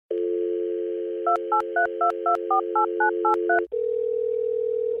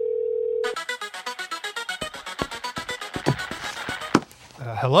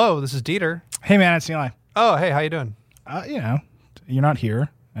Hello, this is Dieter. Hey, man, it's Eli. Oh, hey, how you doing? You're not here.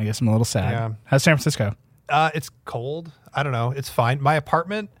 I guess I'm a little sad. Yeah. How's San Francisco? It's cold. I don't know. It's fine. My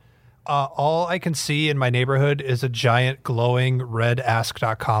apartment, all I can see in my neighborhood is a giant glowing red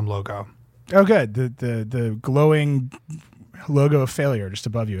ask.com logo. Oh, good. The glowing logo of failure just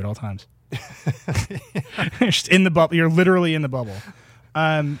above you at all times. Just in the bubble. You're literally in the bubble.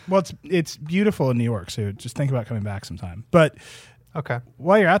 Well, it's beautiful in New York, so just think about coming back sometime. But okay,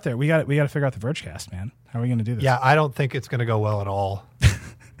 while you're out there, we got to figure out the Vergecast, man. How are we going to do this? Yeah, I don't think it's going to go well at all.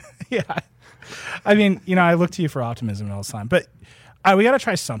 Yeah. I mean, I look to you for optimism all the time, but we got to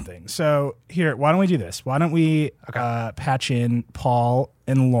try something. So here, why don't we do this? Why don't we patch in Paul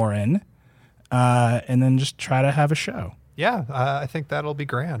and Lauren, and then just try to have a show? Yeah, I think that'll be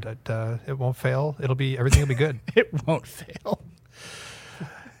grand. It won't fail. Everything will be good. It won't fail.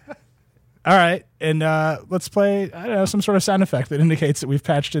 All right, and let's play, I don't know, some sort of sound effect that indicates that we've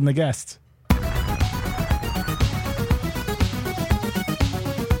patched in the guests.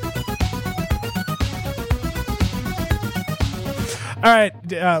 All right,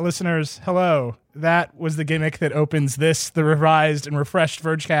 listeners, hello. That was the gimmick that opens the revised and refreshed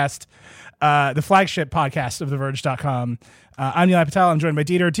Vergecast, the flagship podcast of TheVerge.com. I'm Nilay Patel. I'm joined by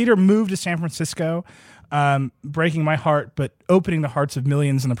Dieter. Dieter moved to San Francisco, breaking my heart, but opening the hearts of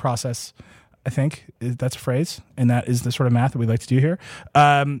millions in the process. I think that's a phrase, and that is the sort of math that we like to do here.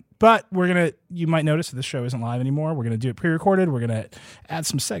 But you might notice that this show isn't live anymore. We're going to do it pre-recorded. We're going to add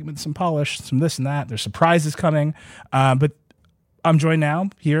some segments, some polish, some this and that. There's surprises coming. But I'm joined now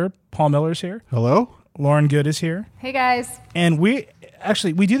here. Paul Miller's here. Hello. Lauren Good is here. Hey, guys. And we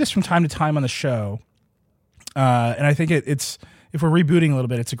do this from time to time on the show. And I think it's if we're rebooting a little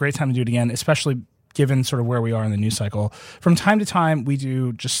bit, it's a great time to do it again, especially given sort of where we are in the news cycle. From time to time, we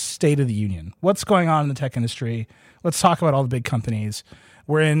do just State of the Union. What's going on in the tech industry? Let's talk about all the big companies.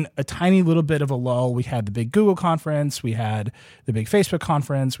 We're in a tiny little bit of a lull. We had the big Google conference. We had the big Facebook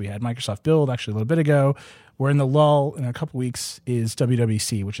conference. We had Microsoft Build actually a little bit ago. We're in the lull. In a couple weeks is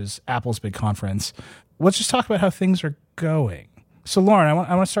WWDC, which is Apple's big conference. Let's just talk about how things are going. So, Lauren, I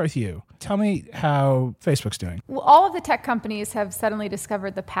want to start with you. Tell me how Facebook's doing. Well, all of the tech companies have suddenly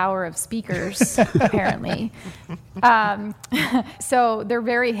discovered the power of speakers, apparently. So they're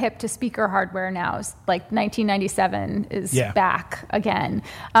very hip to speaker hardware now. It's like 1997 is back again.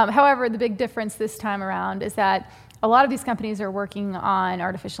 However, the big difference this time around is that a lot of these companies are working on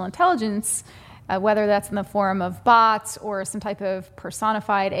artificial intelligence, whether that's in the form of bots or some type of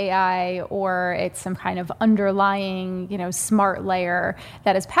personified AI, or it's some kind of underlying, smart layer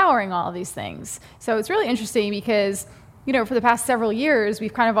that is powering all of these things. So it's really interesting because, for the past several years,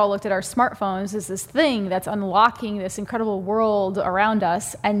 we've kind of all looked at our smartphones as this thing that's unlocking this incredible world around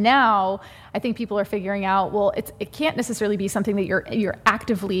us. And now I think people are figuring out, well, it can't necessarily be something that you're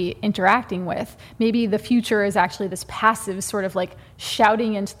actively interacting with. Maybe the future is actually this passive sort of like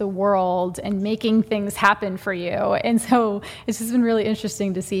shouting into the world and making things happen for you. And so it's just been really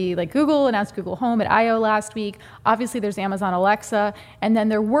interesting to see, like Google announced Google Home at I/O last week. Obviously there's Amazon Alexa. And then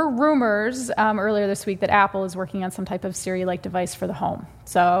there were rumors earlier this week that Apple is working on some type of Siri-like device for the home.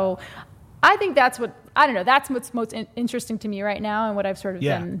 So I think that's what's most interesting to me right now and what I've sort of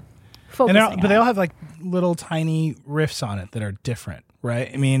been focusing on. But they all have like little tiny riffs on it that are different,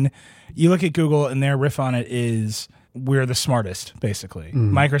 right? I mean, you look at Google and their riff on it is we're the smartest, basically.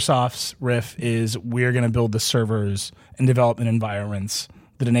 Microsoft's riff is we're going to build the servers and development environments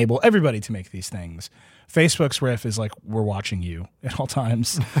that enable everybody to make these things. Facebook's riff is like we're watching you at all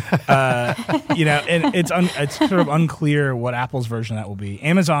times, and it's sort of unclear what Apple's version of that will be.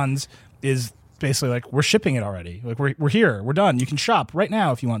 Amazon's is basically like we're shipping it already. Like we're here, we're done. You can shop right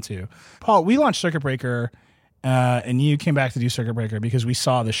now if you want to. Paul, we launched Circuit Breaker, and you came back to do Circuit Breaker because we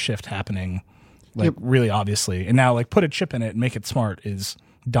saw this shift happening, really obviously. And now, like put a chip in it and make it smart is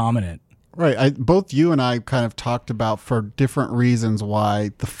dominant. Right. Both you and I kind of talked about for different reasons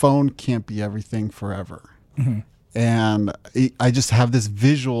why the phone can't be everything forever. Mm-hmm. And I just have this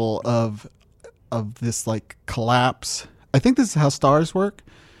visual of this like collapse. I think this is how stars work.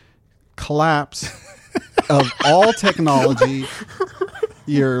 Collapse of all technology,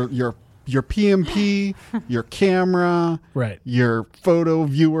 your PMP, your camera, right, your photo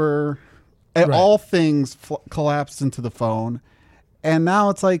viewer, and all things collapsed into the phone. And now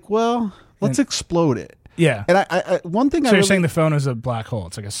it's like, well, let's explode it. Yeah. And I one thing. So you're saying the phone is a black hole?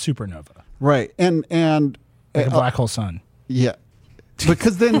 It's like a supernova, right? And like a black hole sun. Yeah.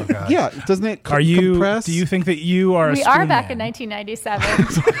 Because then, doesn't it compress? Do you think that you are? We are back in 1997.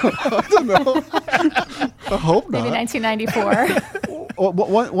 I don't know. I hope not. Maybe 1994.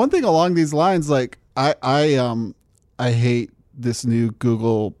 One thing along these lines, like I hate this new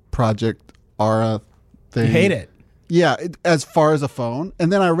Google Project Aura thing. You hate it? Yeah, as far as a phone.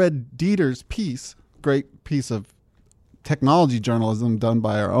 And then I read Dieter's piece, great piece of technology journalism done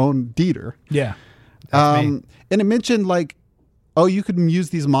by our own Dieter. Yeah. And it mentioned like, oh, you could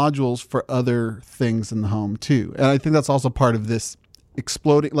use these modules for other things in the home too. And I think that's also part of this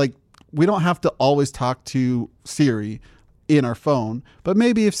exploding. Like, we don't have to always talk to Siri in our phone, but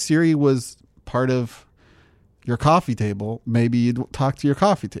maybe if Siri was part of your coffee table, maybe you'd talk to your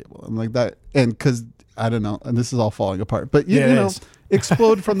coffee table and like that. And because I don't know, and this is all falling apart, but you know,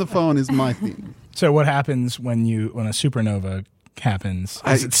 explode from the phone is my theme. So what happens when a supernova happens?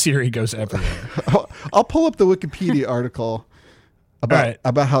 Siri goes everywhere. I'll pull up the Wikipedia article about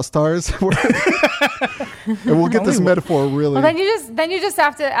how stars work, and we'll get this metaphor really. Well, then you just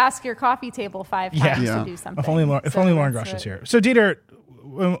have to ask your coffee table 5 times to do something. If only Lauren Grush is here. So Dieter,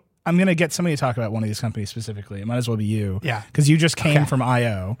 I'm going to get somebody to talk about one of these companies specifically. It might as well be you. Yeah. Because you just came from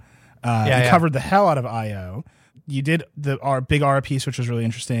I.O. You covered the hell out of I.O. You did our big Aura piece, which was really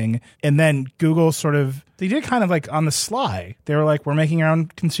interesting. And then Google they did kind of like on the sly. They were like, we're making our own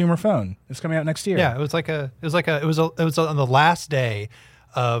consumer phone. It's coming out next year. Yeah, it was on the last day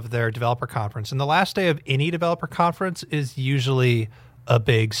of their developer conference. And the last day of any developer conference is usually a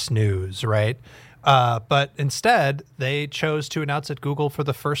big snooze, right? But instead, they chose to announce that Google, for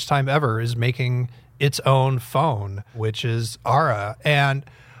the first time ever, is making its own phone, which is Aura. And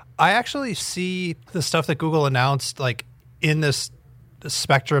I actually see the stuff that Google announced like in this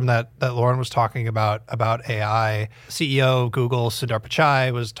spectrum that Lauren was talking about AI. CEO of Google, Sundar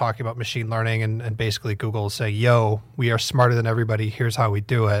Pichai, was talking about machine learning and basically Google is saying, yo, we are smarter than everybody. Here's how we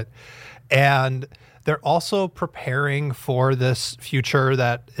do it. And they're also preparing for this future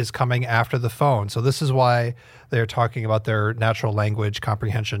that is coming after the phone. So this is why they're talking about their natural language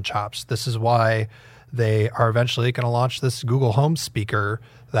comprehension chops. This is why they are eventually going to launch this Google Home speaker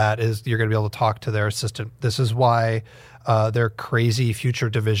that is, you're going to be able to talk to their assistant. This is why their crazy future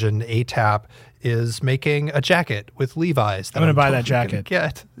division, ATAP, is making a jacket with Levi's. I'm going to buy that jacket.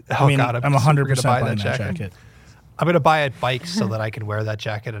 God, I'm 100% buying that jacket. I'm going to buy bikes so that I can wear that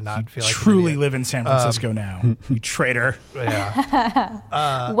jacket and not feel like truly live in San Francisco now, you traitor.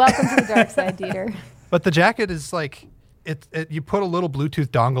 Yeah. Welcome to the dark side, Dieter. But the jacket is like, you put a little Bluetooth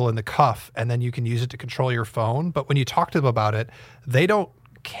dongle in the cuff and then you can use it to control your phone. But when you talk to them about it, they don't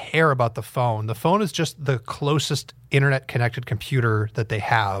care about the phone. The phone is just the closest internet connected computer that they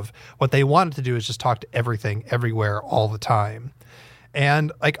have. What they wanted to do is just talk to everything, everywhere, all the time.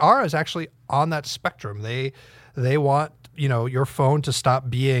 And like Aura is actually on that spectrum. They want, your phone to stop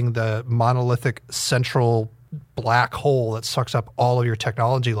being the monolithic central black hole that sucks up all of your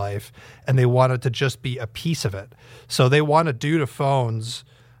technology life, and they want it to just be a piece of it. So they want to do to phones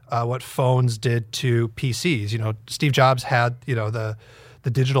what phones did to PCs. Steve Jobs had, the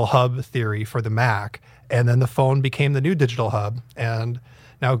digital hub theory for the Mac, and then the phone became the new digital hub. And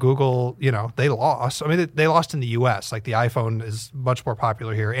now Google, they lost. I mean, they lost in the US. Like the iPhone is much more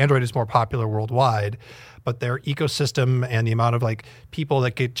popular here. Android is more popular worldwide, but their ecosystem and the amount of like people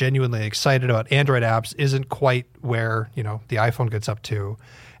that get genuinely excited about Android apps isn't quite where, the iPhone gets up to.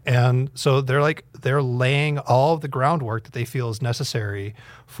 And so they're laying all of the groundwork that they feel is necessary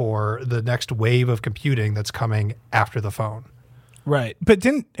for the next wave of computing that's coming after the phone. Right. But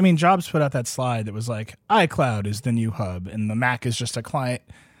Jobs put out that slide that was like, iCloud is the new hub and the Mac is just a client.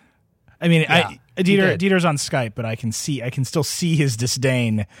 I mean, yeah, Dieter's on Skype, but I can still see his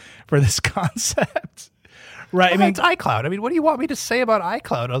disdain for this concept. Right. Well, it's iCloud. I mean, what do you want me to say about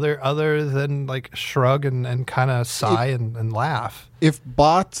iCloud other than like shrug and kind of sigh and laugh? If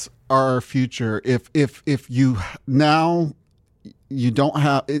bots are our future, if you now you don't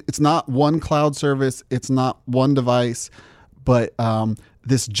have, it's not one cloud service, it's not one device, but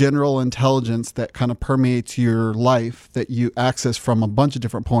this general intelligence that kind of permeates your life that you access from a bunch of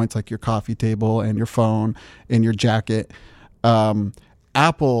different points, like your coffee table and your phone and your jacket,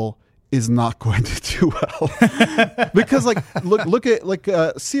 Apple is not going to do well. Because look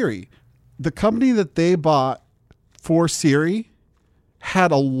at Siri. The company that they bought for Siri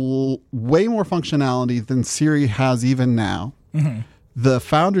had way more functionality than Siri has even now. Mm-hmm. The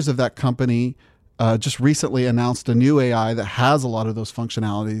founders of that company just recently announced a new AI that has a lot of those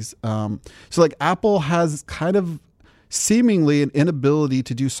functionalities. So Apple has kind of seemingly an inability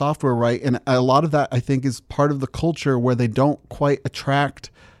to do software right. And a lot of that, I think, is part of the culture where they don't quite attract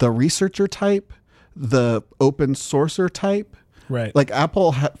the researcher type, the open sourcer type. Right. Like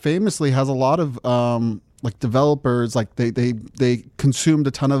Apple famously has a lot of like developers, like they consumed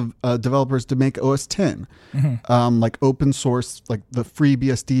a ton of developers to make OS X, like open source, like the free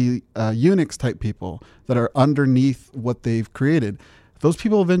BSD Unix type people that are underneath what they've created. Those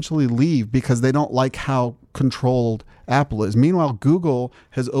people eventually leave because they don't like how controlled Apple is. Meanwhile, Google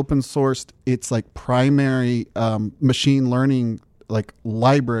has open sourced its like primary machine learning like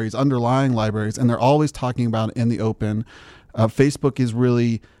libraries, underlying libraries, and they're always talking about it in the open. Facebook is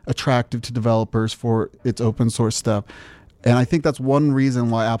really attractive to developers for its open source stuff. And I think that's one reason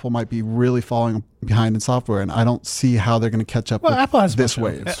why Apple might be really falling behind in software. And I don't see how they're going to catch up with Apple has this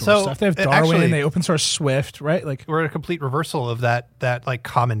wave. So stuff. They have Darwin, actually, and they open source Swift, right? Like we're in a complete reversal of that like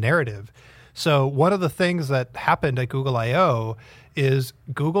common narrative. So one of the things that happened at Google I/O is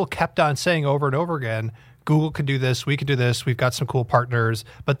Google kept on saying over and over again, Google can do this, we can do this, we've got some cool partners,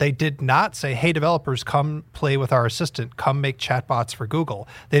 but they did not say, hey, developers, come play with our assistant, come make chatbots for Google.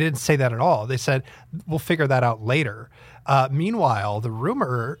 They didn't say that at all. They said, we'll figure that out later. Meanwhile, the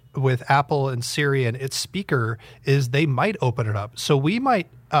rumor with Apple and Siri and its speaker is they might open it up. So we might,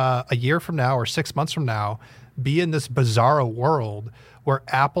 a year from now or 6 months from now, be in this bizarro world where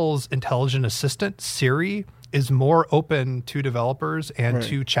Apple's intelligent assistant, Siri, is more open to developers and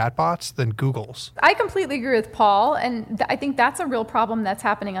to chatbots than Google's. I completely agree with Paul, and I think that's a real problem that's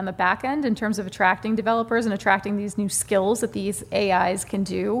happening on the back end in terms of attracting developers and attracting these new skills that these AIs can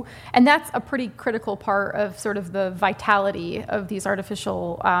do. And that's a pretty critical part of sort of the vitality of these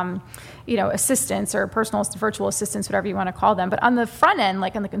artificial assistants or personal virtual assistants, whatever you want to call them. But on the front end,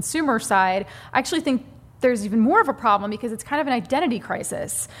 like on the consumer side, I actually think there's even more of a problem because it's kind of an identity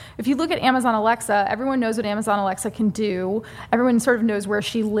crisis. If you look at Amazon Alexa, everyone knows what Amazon Alexa can do. Everyone sort of knows where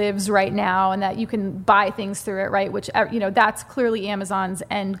she lives right now and that you can buy things through it, right? Which, that's clearly Amazon's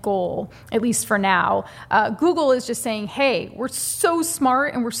end goal, at least for now. Google is just saying, hey, we're so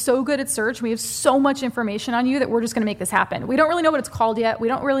smart and we're so good at search. And we have so much information on you that we're just going to make this happen. We don't really know what it's called yet. We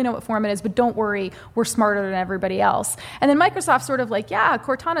don't really know what form it is, but don't worry, we're smarter than everybody else. And then Microsoft's sort of like, yeah,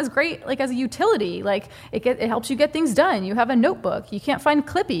 Cortana's great, like as a utility, like it helps you get things done. You have a notebook. You can't find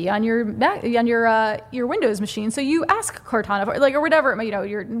Clippy on your Windows machine, so you ask Cortana or whatever.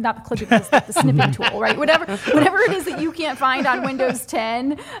 You're not the Clippy, but the snipping tool, right? Whatever it is that you can't find on Windows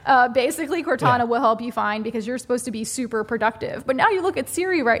 10, basically Cortana will help you find because you're supposed to be super productive. But now you look at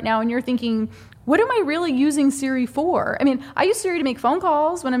Siri right now and you're thinking, what am I really using Siri for? I mean, I use Siri to make phone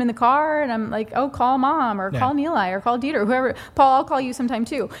calls when I'm in the car and I'm like, oh, call mom or call Nilay or call Dieter, whoever. Paul, I'll call you sometime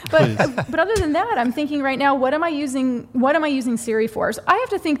too. But other than that, I'm thinking right now, what am I using Siri for? So I have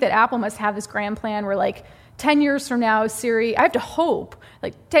to think that Apple must have this grand plan where like 10 years from now, Siri, I have to hope,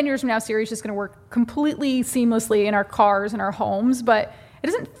 like 10 years from now, Siri is just going to work completely seamlessly in our cars and our homes. But it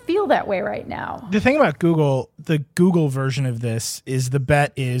doesn't feel that way right now. The thing about Google, the Google version of this is the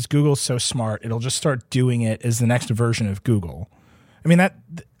bet is Google's so smart, it'll just start doing it as the next version of Google. I mean,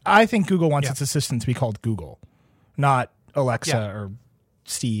 I think Google wants its assistant to be called Google, not Alexa or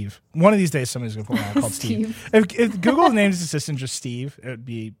Steve. One of these days, somebody's going to put one out called Steve. If Google names its assistant just Steve, it would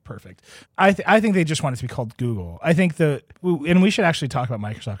be perfect. I think they just want it to be called Google. I think and we should actually talk about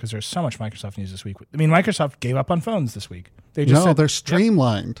Microsoft because there's so much Microsoft news this week. I mean, Microsoft gave up on phones this week. They just said, they're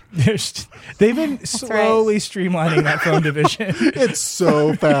streamlined. They've been slowly streamlining that phone division. It's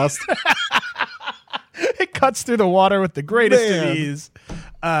so fast. It cuts through the water with the greatest of ease.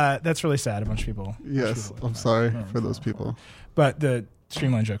 That's really sad. A bunch of people. Yes, I'm sorry for those people. But the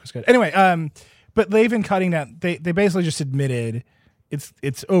streamline joke was good. Anyway, but they've been cutting down. They basically just admitted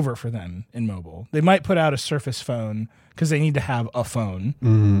it's over for them in mobile. They might put out a Surface phone because they need to have a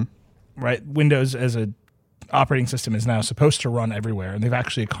phone, right? Windows as a operating system is now supposed to run everywhere, and they've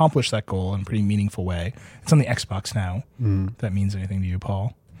actually accomplished that goal in a pretty meaningful way. It's on the Xbox now. If that means anything to you,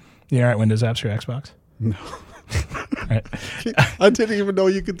 Paul. You all right, Windows apps for your Xbox? No. Right. I didn't even know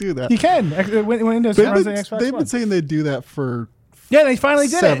you could do that. You can. Windows runs on Xbox They've One. been saying they'd do that for they finally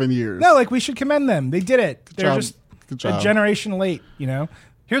did 7 years. No, we should commend them. They did it. They're just a generation late,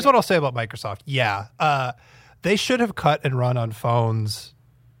 Here's what I'll say about Microsoft. Yeah, they should have cut and run on phones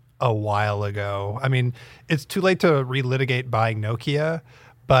a while ago. I mean, it's too late to relitigate buying Nokia,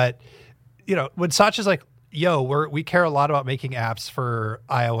 but when Satya's like, yo, we care a lot about making apps for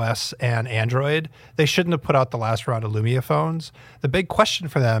iOS and Android, they shouldn't have put out the last round of Lumia phones. The big question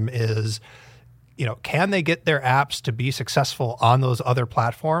for them is, can they get their apps to be successful on those other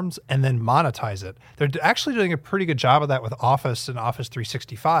platforms and then monetize it? They're actually doing a pretty good job of that with Office and Office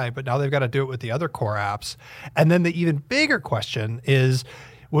 365, but now they've got to do it with the other core apps. And then the even bigger question is,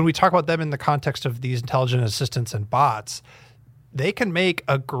 when we talk about them in the context of these intelligent assistants and bots, they can make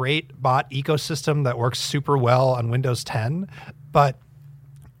a great bot ecosystem that works super well on Windows 10, But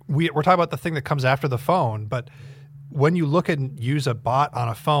we're talking about the thing that comes after the phone. But when you look and use a bot on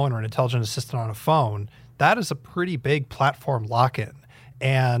a phone or an intelligent assistant on a phone, that is a pretty big platform lock-in.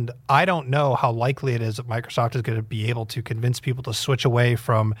 And I don't know how likely it is that Microsoft is going to be able to convince people to switch away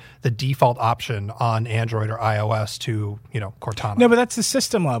from the default option on Android or iOS to, Cortana. No, but that's the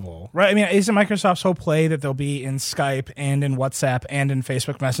system level, right? I mean, isn't Microsoft's whole play that they'll be in Skype and in WhatsApp and in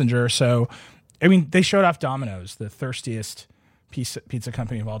Facebook Messenger? So, I mean, they showed off Domino's, the thirstiest pizza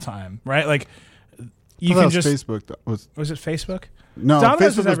company of all time, right? Like, you can just Facebook. Was it Facebook? No,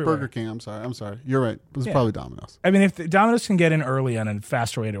 Domino's Facebook was Burger King. I'm sorry. You're right. It was probably Domino's. I mean, if Domino's can get in early on a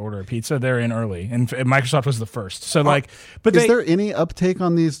faster way to order a pizza, they're in early, and Microsoft was the first. So, but is there any uptake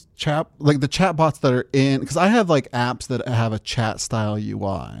on these the chat bots that are in? Because I have apps that have a chat style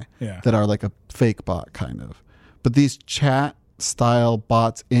UI that are like a fake bot kind of. But these chat style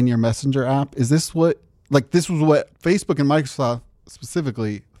bots in your Messenger app, is this what this was what Facebook and Microsoft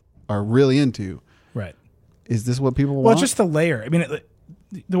specifically are really into? Right. Is this what people want? Well, just the layer. I mean,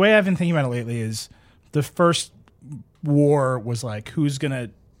 the way I've been thinking about it lately is the first war was who's going to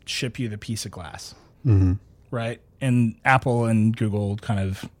ship you the piece of glass, right? And Apple and Google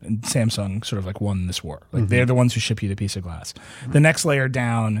and Samsung sort of won this war. They're the ones who ship you the piece of glass. The next layer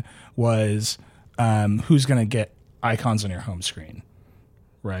down was who's going to get icons on your home screen.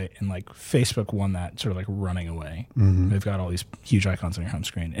 Right. And Facebook won that sort of running away. They've got all these huge icons on your home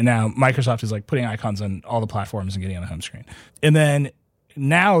screen. And now Microsoft is putting icons on all the platforms and getting on the home screen. And then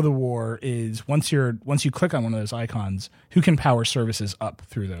now the war is once you click on one of those icons, who can power services up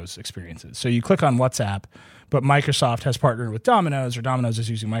through those experiences? So you click on WhatsApp, but Microsoft has partnered with Domino's, or Domino's is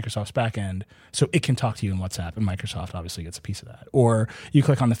using Microsoft's backend, so it can talk to you in WhatsApp, and Microsoft obviously gets a piece of that. Or you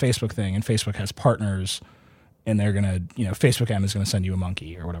click on the Facebook thing, and Facebook has partners, and they're going to, Facebook M is going to send you a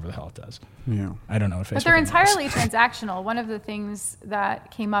monkey or whatever the hell it does. Yeah. I don't know what Facebook But they're M entirely is. transactional. One of the things that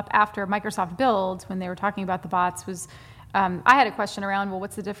came up after Microsoft Build when they were talking about the bots was, I had a question around, well,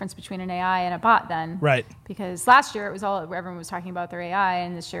 what's the difference between an AI and a bot then? Right. Because last year it was everyone was talking about their AI,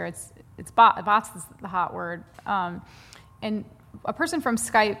 and this year it's bots is the hot word. And a person from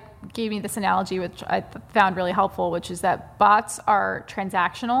Skype gave me this analogy, which I found really helpful, which is that bots are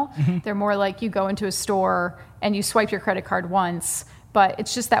transactional. They're more like you go into a store and you swipe your credit card once, but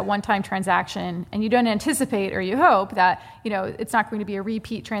it's just that one-time transaction, and you don't anticipate or you hope that it's not going to be a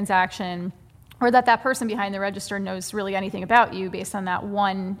repeat transaction, or that person behind the register knows really anything about you based on that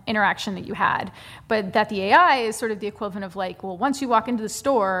one interaction that you had. But that the AI is sort of the equivalent of once you walk into the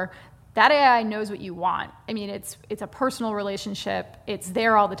store, that AI knows what you want. I mean, it's a personal relationship. It's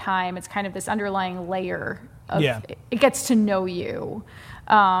there all the time. It's kind of this underlying layer of it gets to know you.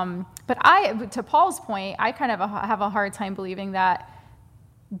 But to Paul's point, I kind of have a hard time believing that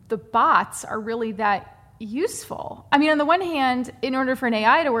the bots are really that useful. I mean, on the one hand, in order for an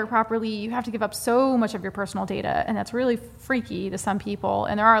AI to work properly, you have to give up so much of your personal data, and that's really freaky to some people.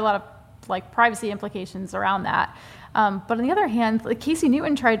 And there are a lot of privacy implications around that. But on the other hand, Casey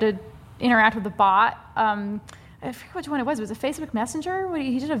Newton tried to interact with the bot. I forget which one it was. It was a Facebook Messenger.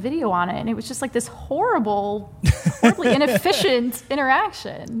 He did a video on it, and it was just this horribly inefficient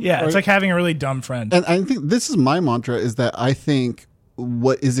interaction. Yeah, it's like having a really dumb friend. And I think this is my mantra, is that I think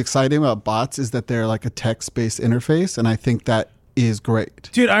what is exciting about bots is that they're like a text-based interface, and I think that is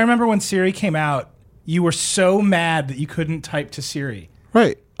great. Dude, I remember when Siri came out, you were so mad that you couldn't type to Siri.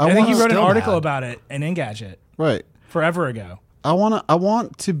 Right. I think you wrote an article about it in Engadget. Right. Forever ago. I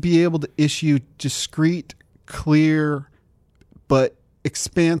want to be able to issue discrete, clear, but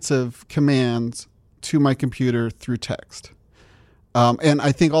expansive commands to my computer through text. And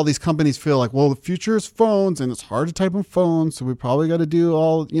I think all these companies feel like, well, the future is phones, and it's hard to type on phones, so we probably got to do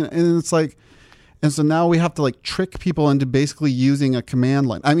all, and it's and so now we have to trick people into basically using a command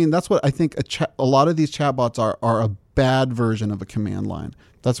line. I mean, that's what I think a lot of these chatbots are a bad version of a command line.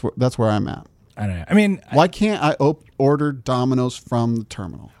 That's where I'm at. I don't know. I mean, why can't I order Domino's from the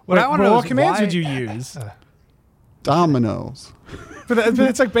terminal? What commands would you use? Domino's. But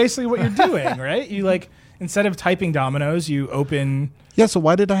it's basically what you're doing, right? You instead of typing Domino's, you open. Yeah. So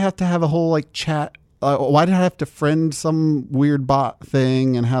why did I have to have a whole chat? Why did I have to friend some weird bot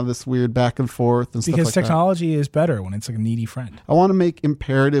thing and have this weird back and forth and stuff like that? Because technology is better when it's a needy friend. I want to make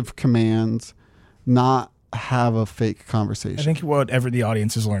imperative commands, not have a fake conversation. I think whatever the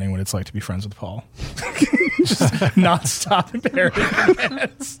audience is learning what it's like to be friends with Paul. Just nonstop imperative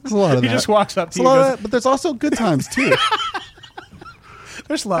commands. There's a lot of that. He just walks up to you. But there's also good times too.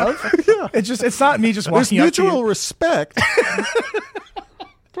 There's love. Yeah. It's not me just walking up to you. There's mutual respect.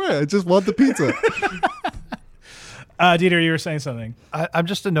 Right. I just want the pizza. Dieter, you were saying something. I'm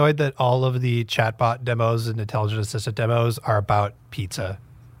just annoyed that all of the chatbot demos and intelligent assistant demos are about pizza.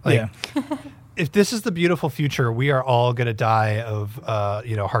 Yeah. If this is the beautiful future, we are all going to die of,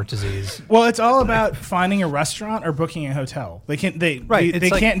 heart disease. Well, it's all about finding a restaurant or booking a hotel. They can't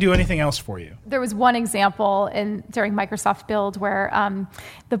can't do anything else for you. There was one example during Microsoft Build where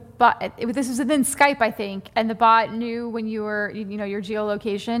the bot, this was within Skype, I think, and the bot knew when you were, your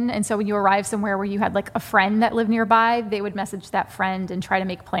geolocation, and so when you arrived somewhere where you had like a friend that lived nearby, they would message that friend and try to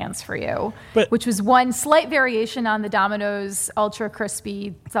make plans for you. Which was one slight variation on the Domino's ultra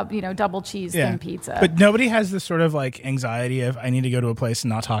crispy, double cheese thin pizza. But nobody has this sort of like anxiety of I need to go to a place and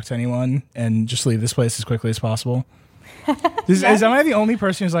not talk to anyone and just leave this place as quickly as possible. Am I the only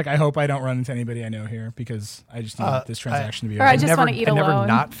person who's like, I hope I don't run into anybody I know here because I just need this transaction to be over? Or I just want to eat alone. I never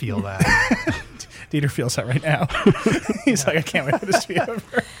not feel that. Dieter feels that right now. He's like, I can't wait for this to be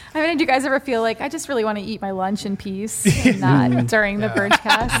over. I mean, do you guys ever feel like I just really want to eat my lunch in peace and not during the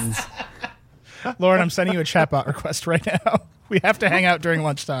Vergecast? Lauren, I'm sending you a chatbot request right now. We have to hang out during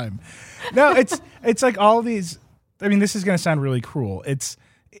lunchtime. No, it's like all these. I mean, this is going to sound really cruel. It's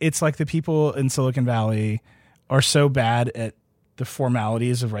like the people in Silicon Valley are so bad at the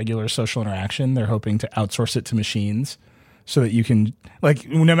formalities of regular social interaction. They're hoping to outsource it to machines so that you can, like,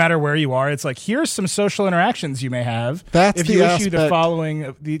 no matter where you are, it's like, here's some social interactions you may have if you issue the following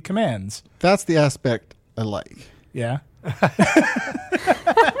of the commands. That's the aspect I like. Yeah.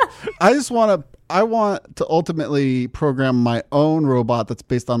 I want to ultimately program my own robot that's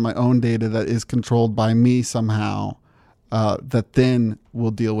based on my own data that is controlled by me somehow, that then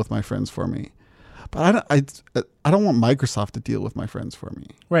will deal with my friends for me. But I don't want Microsoft to deal with my friends for me.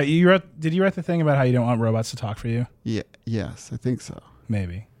 Right. Did you write the thing about how you don't want robots to talk for you? Yeah. Yes, I think so.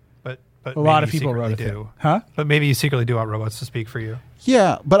 Maybe. But a lot of people wrote it. Huh? But maybe you secretly do want robots to speak for you.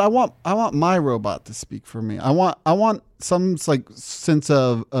 Yeah, but I want my robot to speak for me. I want some like sense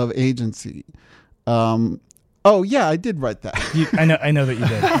of agency. Oh yeah, I did write that. I know that you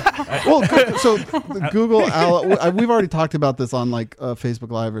did. Well, so the Google Allo, we've already talked about this on like Facebook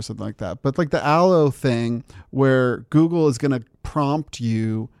Live or something like that. But like the Allo thing, where Google is going to prompt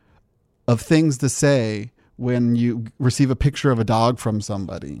you of things to say when you receive a picture of a dog from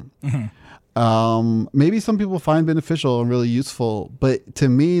somebody. Mm-hmm. Maybe some people find beneficial and really useful, but to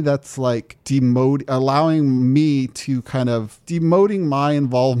me, that's like allowing me to kind of demoting my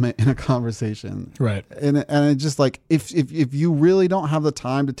involvement in a conversation. Right. And it's just like, if you really don't have the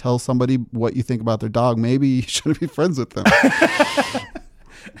time to tell somebody what you think about their dog, maybe you shouldn't be friends with them.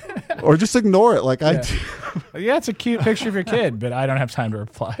 Or just ignore it like I do. Yeah, it's a cute picture of your kid, but I don't have time to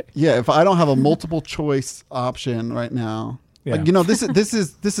reply. Yeah, if I don't have a multiple choice option right now. Yeah. Like, this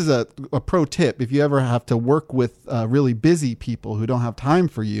is a pro tip. If you ever have to work with really busy people who don't have time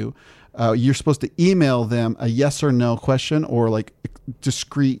for you, you're supposed to email them a yes or no question or like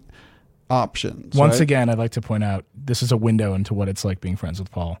discrete options. Once again, I'd like to point out this is a window into what it's like being friends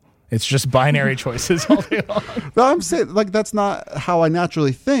with Paul. It's just binary choices all day long. No, I'm saying like that's not how I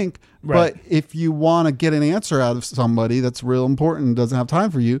naturally think. Right. But if you want to get an answer out of somebody that's real important and doesn't have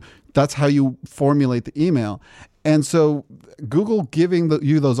time for you, that's how you formulate the email. And so Google giving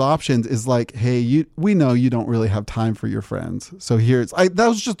you those options is like, hey, we know you don't really have time for your friends. So that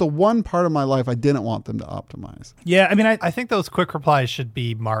was just the one part of my life I didn't want them to optimize. Yeah, I mean, I think those quick replies should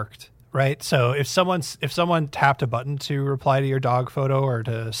be marked. Right. So if someone tapped a button to reply to your dog photo or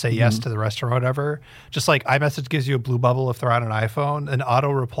to say yes to the restaurant or whatever, just like iMessage gives you a blue bubble if they're on an iPhone, an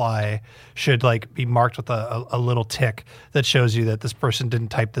auto reply should like be marked with a little tick that shows you that this person didn't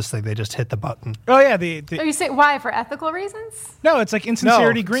type this thing, they just hit the button. Oh yeah, you say why? For ethical reasons? No, it's like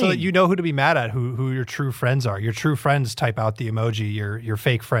insincerity green. So that you know who to be mad at, who your true friends are. Your true friends type out the emoji, your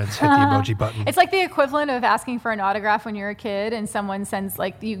fake friends hit the emoji button. It's like the equivalent of asking for an autograph when you're a kid and someone sends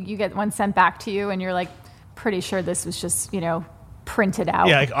like you get one sent back to you and you're like pretty sure this was just printed out.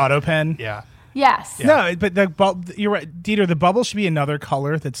 Yeah, like auto pen. Yeah. Yes. Yeah. No, but you're right, Dieter. The bubble should be another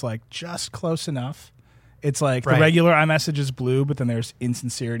color that's like just close enough. It's like the regular iMessage is blue, but then there's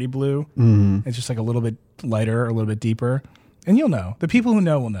insincerity blue. Mm-hmm. It's just like a little bit lighter, a little bit deeper, and you'll know. The people who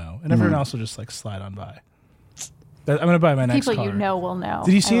know will know, and everyone else will just like slide on by. I'm going to buy my next people color. You know will know.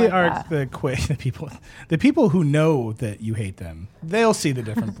 Did you see the people who know that you hate them? They'll see the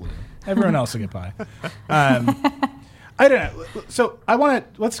different blue. Everyone else will get by. I don't know. So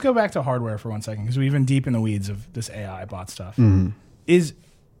let's go back to hardware for 1 second because we've been deep in the weeds of this AI bot stuff.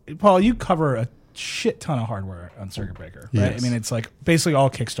 Mm-hmm. Paul, you cover a shit ton of hardware on Circuit Breaker, right? Yes. I mean, it's like basically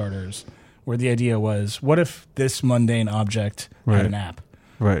all Kickstarters where the idea was, what if this mundane object had an app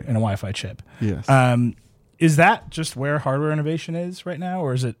and a Wi-Fi chip? Yes. Is that just where hardware innovation is right now,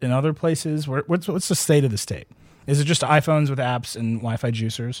 or is it in other places? What's the state of the state? Is it just iPhones with apps and Wi-Fi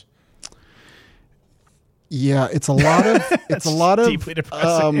juicers? Yeah, it's a lot of deeply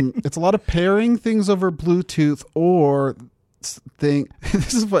depressing. It's a lot of pairing things over Bluetooth or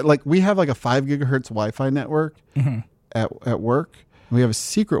this is what, like, we have like a 5 gigahertz Wi-Fi network at work. We have a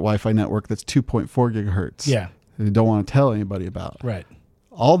secret Wi-Fi network that's 2.4 gigahertz. Yeah. That we don't want to tell anybody about. Right.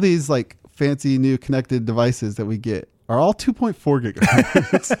 All these like fancy new connected devices that we get are all 2.4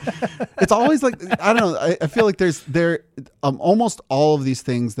 gigahertz. It's always like, I don't know. I feel like there almost all of these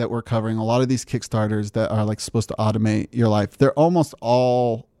things that we're covering, a lot of these Kickstarters that are like supposed to automate your life, they're almost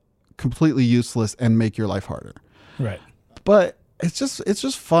all completely useless and make your life harder. Right. But it's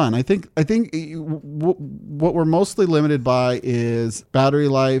just fun. I think what we're mostly limited by is battery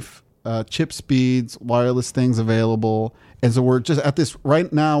life, chip speeds, wireless things available. And so we're just at this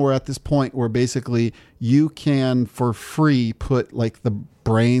right now. We're at this point where basically you can, for free, put like the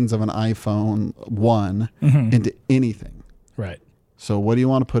brains of an iPhone 1 into anything. Right. So what do you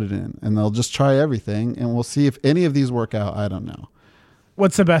want to put it in? And they'll just try everything, and we'll see if any of these work out. I don't know.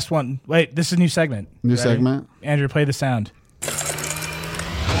 What's the best one? Wait, this is a new segment. New segment. Andrew, play the sound.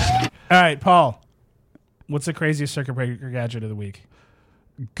 All right, Paul. What's the craziest circuit breaker gadget of the week?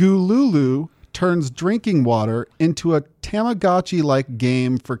 Gululu turns drinking water into a Tamagotchi-like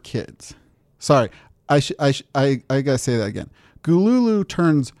game for kids. Sorry, I gotta say that again. Gululu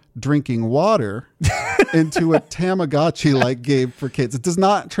turns drinking water into a Tamagotchi-like game for kids. It does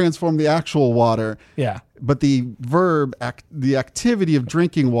not transform the actual water. Yeah. But the verb, the activity of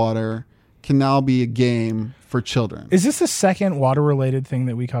drinking water can now be a game for children. Is this the second water-related thing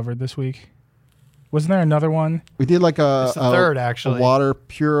that we covered this week? Wasn't there another one? We did like a third, actually. A water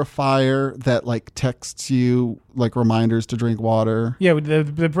purifier that like texts you like reminders to drink water. Yeah,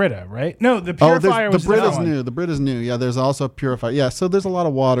 the Brita, right? No, the purifier was the Brita's new. The Brita's new. Yeah, there's also a purifier. Yeah, so there's a lot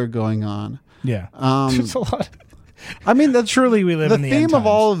of water going on. Yeah, there's a lot. I mean, truly we live in the theme end of times.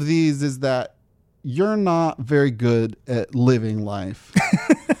 all of these is that you're not very good at living life.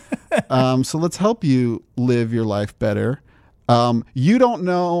 So let's help you live your life better. You don't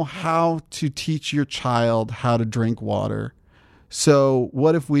know how to teach your child how to drink water. So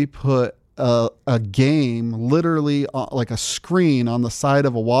what if we put a game, literally like a screen on the side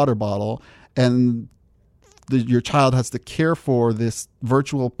of a water bottle, and your child has to care for this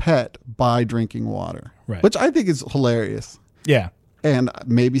virtual pet by drinking water, right. Which I think is hilarious. Yeah. And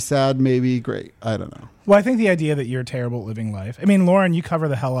maybe sad, maybe great. I don't know. Well, I think the idea that you're terrible at living life. I mean, Lauren, you cover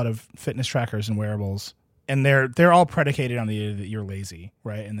the hell out of fitness trackers and wearables. And they're all predicated on the idea that you're lazy,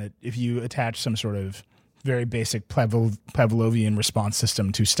 right? And that if you attach some sort of very basic Pavlovian response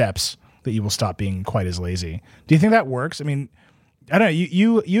system to steps, that you will stop being quite as lazy. Do you think that works? I mean, I don't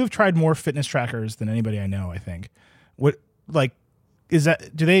know. You have tried more fitness trackers than anybody I know, I think. What, like, is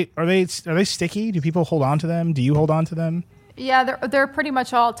that? Are they sticky? Do people hold on to them? Do you hold on to them? Yeah, they're pretty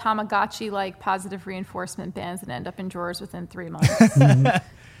much all Tamagotchi-like positive reinforcement bands that end up in drawers within 3 months.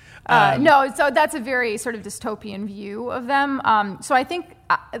 No, so that's a very sort of dystopian view of them. So I think,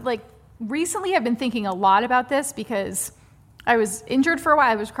 like, recently I've been thinking a lot about this because I was injured for a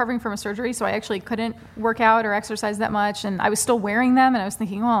while. I was recovering from a surgery, so I actually couldn't work out or exercise that much, and I was still wearing them, and I was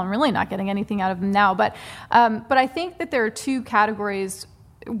thinking, well, I'm really not getting anything out of them now. But I think that there are two categories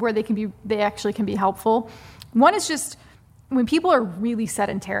where they actually can be helpful. One is just when people are really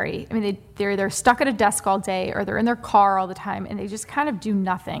sedentary. I mean, they're stuck at a desk all day, or they're in their car all the time, and they just kind of do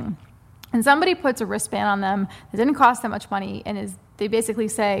nothing. And somebody puts a wristband on them that didn't cost that much money, and they basically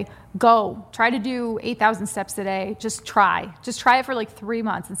say, go, try to do 8,000 steps a day. Just try it for like 3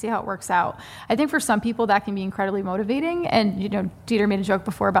 months and see how it works out. I think for some people that can be incredibly motivating. And, Dieter made a joke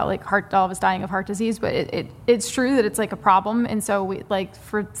before about like all of us dying of heart disease, but it's true that it's like a problem. And so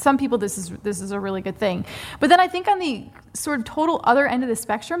for some people, this is a really good thing. But then I think on the sort of total other end of the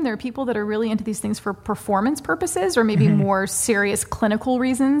spectrum, there are people that are really into these things for performance purposes, or maybe more serious clinical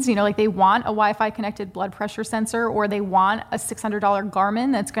reasons. Like they want a Wi-Fi connected blood pressure sensor, or they want a $600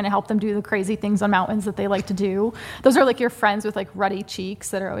 Garmin that's going to help them do the crazy things on mountains that they like to do. Those are like your friends with like ruddy cheeks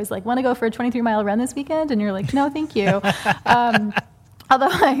that are always like, want to go for a 23-mile run this weekend? And you're like, no, thank you. Although,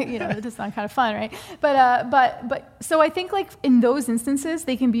 it does sound kind of fun, right? But so I think like in those instances,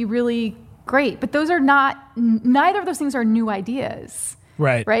 they can be really great, but neither of those things are new ideas.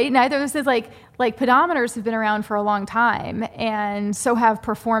 Right. Neither of those is like pedometers have been around for a long time, and so have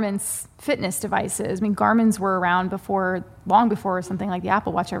performance fitness devices. I mean, Garmin's were around long before something like the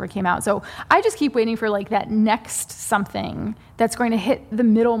Apple Watch ever came out. So I just keep waiting for like that next something that's going to hit the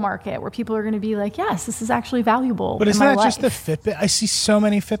middle market where people are going to be like, yes, this is actually valuable. But isn't that just the Fitbit? I see so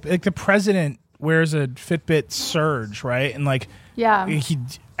many Fitbit. Like the president wears a Fitbit Surge, right? And like, yeah,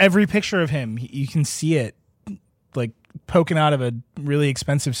 every picture of him, you can see it like poking out of a really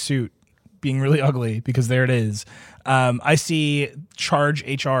expensive suit being really ugly, because there it is. I see Charge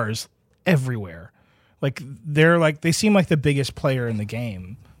HRs everywhere. Like they seem like the biggest player in the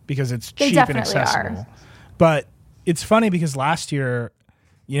game because it's cheap and accessible. Are. But it's funny because last year,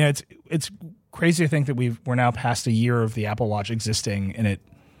 it's crazy to think that we're now past a year of the Apple Watch existing, and it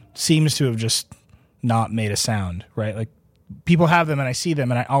seems to have just not made a sound, right? Like people have them and I see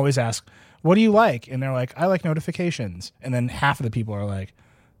them and I always ask, what do you like? And they're like, I like notifications. And then half of the people are like,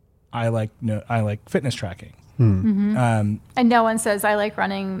 I like fitness tracking. Mm-hmm. And no one says I like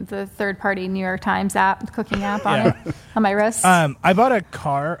running the third-party New York Times app, the cooking app on my wrist. I bought a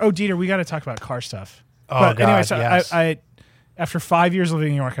car. Oh, Dieter, we got to talk about car stuff. Oh, but God, anyway, so yes. I after 5 years living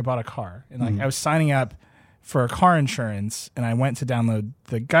in New York, I bought a car, and I was signing up for car insurance, and I went to download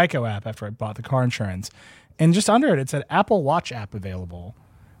the Geico app after I bought the car insurance, and just under it said Apple Watch app available.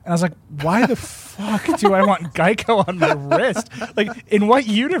 And I was like, why the fuck do I want Geico on my wrist? Like, in what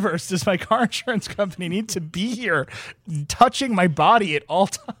universe does my car insurance company need to be here touching my body at all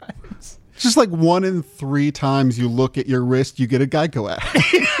times? Just like 1 in 3 times you look at your wrist, you get a Geico app.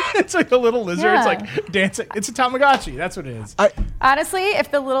 It's like a little lizard. Yeah. It's like dancing. It's a Tamagotchi. That's what it is. Honestly, if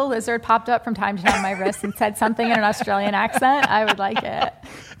the little lizard popped up from time to time on my wrist and said something in an Australian accent, I would like it.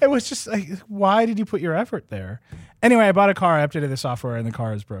 It was just like, why did you put your effort there? Anyway, I bought a car, I updated the software, and the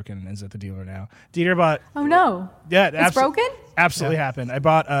car is broken and is at the dealer now. Dieter bought... Oh, no. Yeah. It's broken? Absolutely happened. I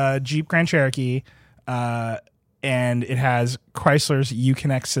bought a Jeep Grand Cherokee, and it has Chrysler's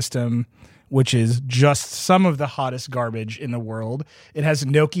Uconnect system, which is just some of the hottest garbage in the world. It has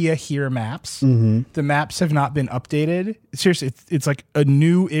Nokia Here maps. Mm-hmm. The maps have not been updated. Seriously, it's like a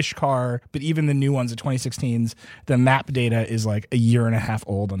new-ish car, but even the new ones, the 2016s, the map data is like a year and a half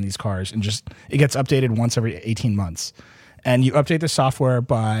old on these cars, and just it gets updated once every 18 months. And you update the software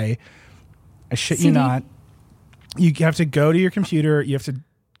by, I shit you not, you have to go to your computer, you have to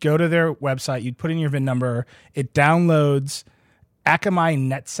go to their website, you put in your VIN number, it downloads Akamai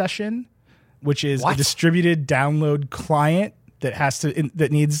Net Session, which is a distributed download client that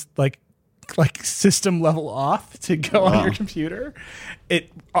needs like system level auth to go on your computer.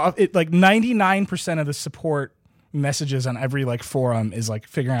 It like 99% of the support messages on every like forum is like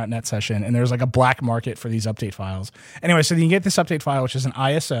figuring out Net Session, and there's like a black market for these update files. Anyway, so you get this update file, which is an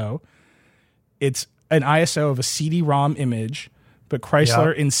ISO. It's an ISO of a CD-ROM image, but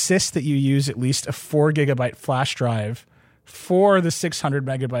Chrysler insists that you use at least a 4 gigabyte flash drive for the 600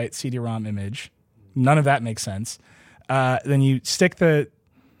 megabyte CD-ROM image. None of that makes sense. Then you stick the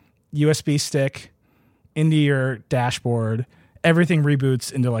USB stick into your dashboard. Everything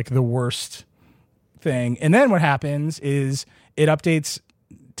reboots into like the worst thing. And then what happens is it updates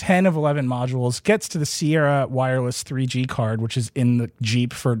 10 of 11 modules, gets to the Sierra wireless 3G card, which is in the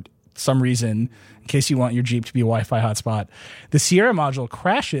Jeep for some reason, in case you want your Jeep to be a Wi-Fi hotspot. The Sierra module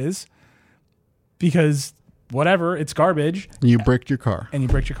crashes because... whatever, it's garbage. You bricked your car. And you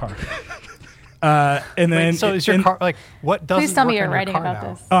bricked your car. And then... so is your car, like, what doesn't Please tell me work you're on writing your car about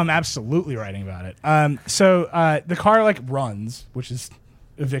now? this. Oh, I'm absolutely writing about it. So the car, like, runs, which is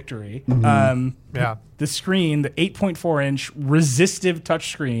a victory. Mm-hmm. The screen, the 8.4-inch resistive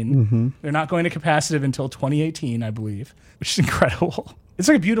touchscreen, they're not going to capacitive until 2018, I believe, which is incredible. It's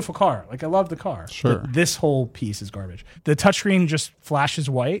like a beautiful car. Like, I love the car. Sure. But this whole piece is garbage. The touchscreen just flashes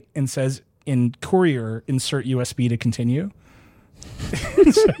white and says... in Courier, insert USB to continue.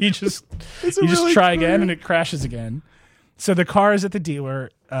 So you just try again and it crashes again. So the car is at the dealer,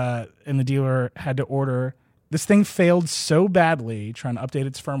 and the dealer had to order. This thing failed so badly trying to update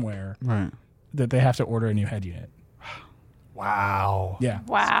its firmware that they have to order a new head unit. Wow. Yeah.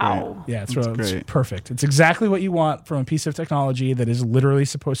 Wow. Yeah, it's perfect. It's exactly what you want from a piece of technology that is literally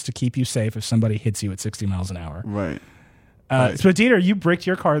supposed to keep you safe if somebody hits you at 60 miles an hour. Right. So Dieter, you bricked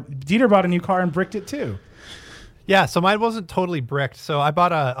your car. Dieter bought a new car and bricked it too. Yeah, so mine wasn't totally bricked. So I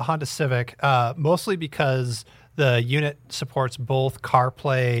bought a Honda Civic, mostly because the unit supports both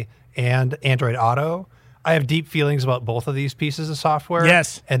CarPlay and Android Auto. I have deep feelings about both of these pieces of software.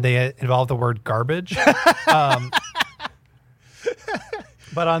 Yes. And they involve the word garbage.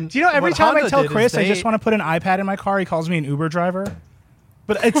 But do you know, every time I tell Chris I just want to put an iPad in my car, he calls me an Uber driver.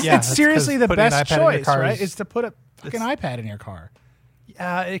 But it's seriously the best choice, right? Is to put a fucking iPad in your car.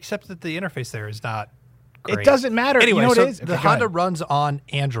 Yeah, except that the interface there is not great. It doesn't matter. Anyway, you know so what it is? the Honda runs on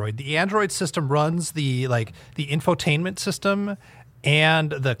Android. The Android system runs the infotainment system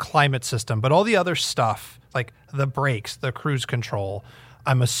and the climate system, but all the other stuff, like the brakes, the cruise control,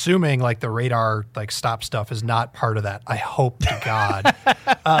 I'm assuming like the radar like stop stuff is not part of that. I hope to God.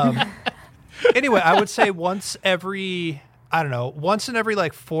 Anyway, I would say once every I don't know, once in every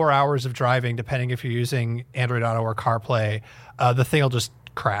like 4 hours of driving, depending if you're using Android Auto or CarPlay, the thing will just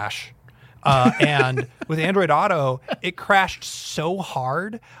crash. And with Android Auto, it crashed so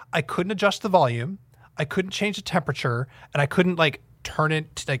hard, I couldn't adjust the volume, I couldn't change the temperature, and I couldn't like turn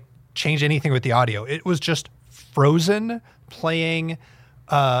it to like change anything with the audio. It was just frozen playing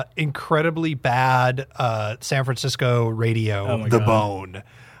incredibly bad San Francisco radio, The Bone.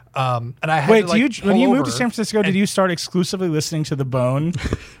 And I had Wait, to, like, when you moved to San Francisco, did you start exclusively listening to The Bone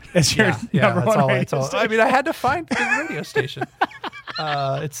as your number one radio station? I mean, I had to find the radio station.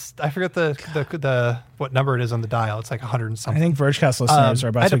 I forget the what number it is on the dial. It's like 100 and something. I think Vergecast listeners are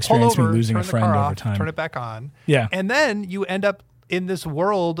about to experience me losing a friend over time. Turn it back on. Yeah. And then you end up in this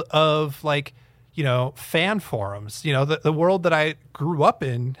world of like, you know, fan forums. You know, the world that I grew up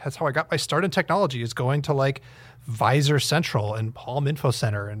in, that's how I got my start in technology, is going to like Visor Central and Palm Info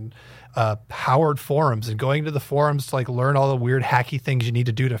Center and Howard forums, and going to the forums to like learn all the weird hacky things you need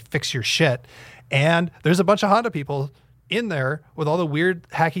to do to fix your shit. And there's a bunch of Honda people in there with all the weird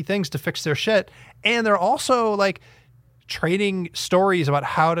hacky things to fix their shit. And they're also like trading stories about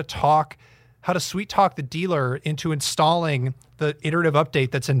how to sweet talk the dealer into installing the iterative update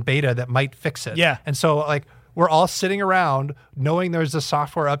that's in beta that might fix it. Yeah. And so like we're all sitting around knowing there's a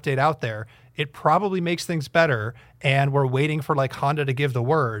software update out there. It probably makes things better, and we're waiting for like Honda to give the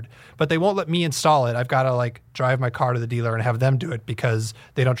word, but they won't let me install it. I've got to like drive my car to the dealer and have them do it because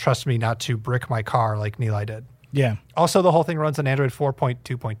they don't trust me not to brick my car like Nilay did. Yeah. Also, the whole thing runs on Android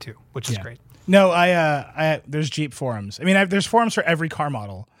 4.2.2, which is great. No, there's Jeep forums. I mean, there's forums for every car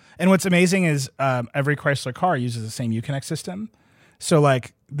model. And what's amazing is every Chrysler car uses the same Uconnect system. So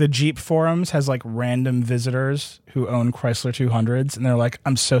like the Jeep forums has like random visitors who own Chrysler 200s, and they're like,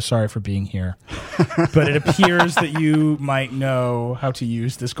 I'm so sorry for being here, but it appears that you might know how to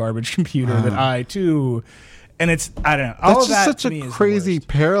use this garbage computer that I too. And it's, I don't know. That's just such a crazy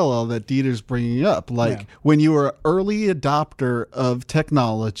parallel that Dieter's bringing up. Like when you were an early adopter of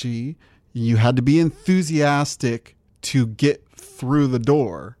technology, you had to be enthusiastic to get through the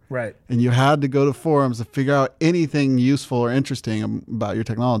door. Right. And you had to go to forums to figure out anything useful or interesting about your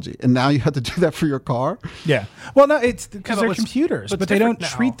technology. And now you have to do that for your car? Yeah. Well, no, it's because they're computers, but they don't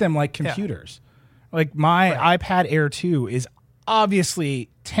treat them like computers. Yeah. Like my iPad Air 2 is obviously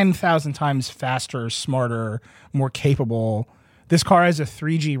 10,000 times faster, smarter, more capable. This car has a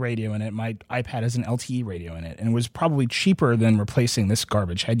 3G radio in it. My iPad has an LTE radio in it, and it was probably cheaper than replacing this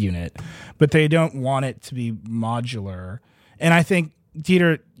garbage head unit. But they don't want it to be modular. And I think,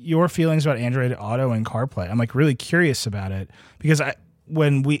 Dieter, your feelings about Android Auto and CarPlay, I'm like really curious about it, because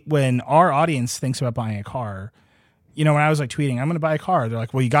when our audience thinks about buying a car, you know, when I was like tweeting, I'm going to buy a car, they're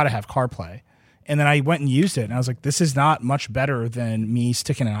like, well, you got to have CarPlay. And then I went and used it, and I was like, this is not much better than me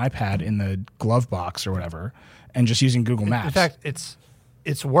sticking an iPad in the glove box or whatever and just using Google Maps. In fact,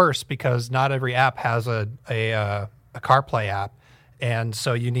 it's worse because not every app has a CarPlay app. And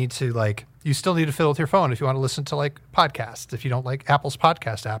so you still need to fiddle with your phone if you want to listen to like podcasts, if you don't like Apple's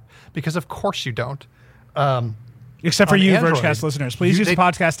podcast app, because of course you don't. Except for you, Android, Vergecast listeners. Please use the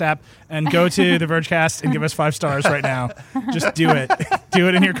podcast app and go to the Vergecast and give us 5 stars right now. Just do it. Do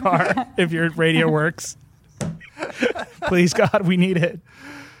it in your car if your radio works. Please, God, we need it.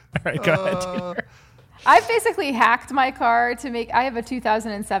 All right, go ahead, Dieter. I've basically hacked my car to make. I have a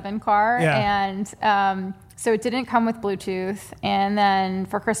 2007 car, and so it didn't come with Bluetooth. And then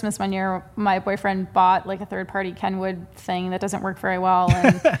for Christmas one year, my boyfriend bought like a third-party Kenwood thing that doesn't work very well.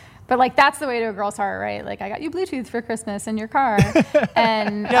 And, but like that's the way to a girl's heart, right? Like I got you Bluetooth for Christmas in your car,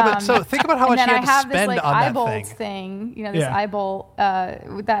 and but so think about how much you have to spend this, like, on that thing. You know, this eyebolt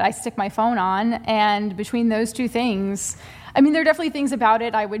that I stick my phone on, and between those two things. I mean, there are definitely things about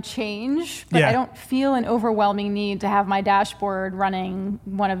it I would change, but I don't feel an overwhelming need to have my dashboard running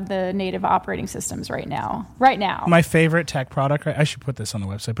one of the native operating systems right now. My favorite tech product, I should put this on the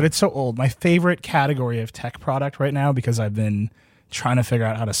website, but it's so old. My favorite category of tech product right now, because I've been trying to figure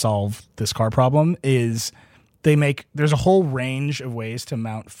out how to solve this car problem, is there's a whole range of ways to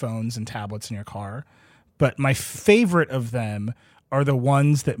mount phones and tablets in your car. But my favorite of them are the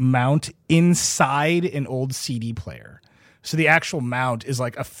ones that mount inside an old CD player. So the actual mount is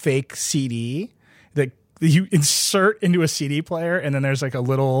like a fake CD that you insert into a CD player, and then there's like a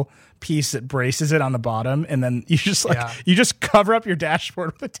little piece that braces it on the bottom, and then you just you just cover up your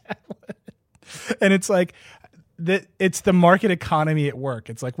dashboard with a tablet. And it's like it's the market economy at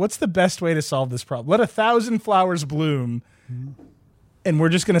work. It's like, what's the best way to solve this problem? Let 1,000 flowers bloom, and we're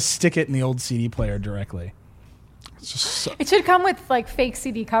just going to stick it in the old CD player directly. It should come with like fake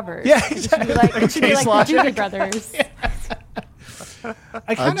CD covers. Yeah, exactly. It should be like the Doobie Brothers.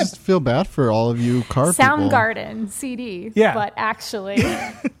 I just feel bad for all of you car people. Soundgarden CD. Yeah. But actually.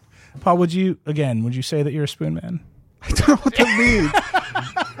 Paul, would you say that you're a spoon man? I don't know what that means.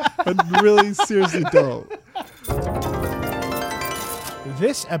 I really seriously don't.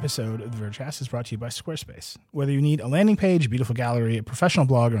 This episode of the Vergecast is brought to you by Squarespace. Whether you need a landing page, a beautiful gallery, a professional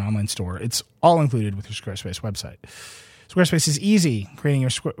blog, or an online store, it's all included with your Squarespace website. Squarespace is easy. Creating your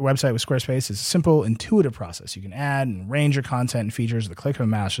website with Squarespace is a simple, intuitive process. You can add and arrange your content and features with the click of a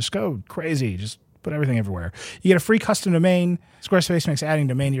mouse. Just go crazy. Just put everything everywhere. You get a free custom domain. Squarespace makes adding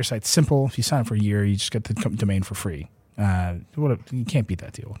domain to your site simple. If you sign up for a year, you just get the domain for free. You can't beat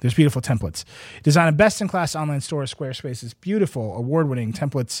that deal. There's beautiful templates. Design a best-in-class online store. Squarespace's beautiful, award-winning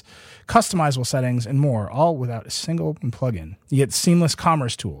templates, customizable settings, and more, all without a single plugin. You get seamless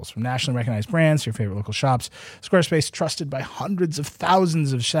commerce tools from nationally recognized brands to your favorite local shops. Squarespace, trusted by hundreds of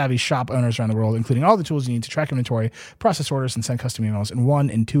thousands of savvy shop owners around the world, including all the tools you need to track inventory, process orders, and send custom emails in one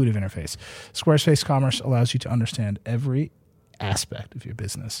intuitive interface. Squarespace Commerce allows you to understand every aspect of your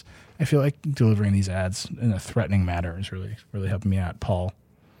business. I feel like delivering these ads in a threatening manner is really, really helping me out, Paul.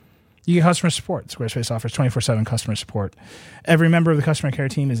 You get customer support. Squarespace offers 24/7 customer support. Every member of the customer care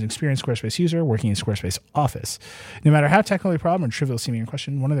team is an experienced Squarespace user working in Squarespace Office. No matter how technical a problem or trivial seeming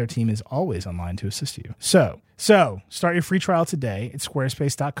question, one of their team is always online to assist you. So start your free trial today at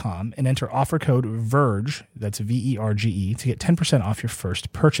squarespace.com and enter offer code VERGE, that's VERGE, to get 10% off your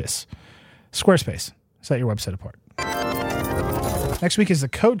first purchase. Squarespace, set your website apart. Next week is the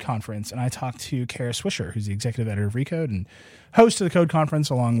Code Conference, and I talked to Kara Swisher, who's the executive editor of Recode and host of the Code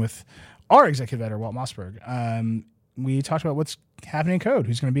Conference, along with our executive editor, Walt Mossberg. We talked about what's happening in Code,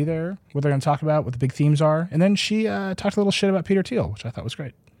 who's going to be there, what they're going to talk about, what the big themes are, and then she talked a little shit about Peter Thiel, which I thought was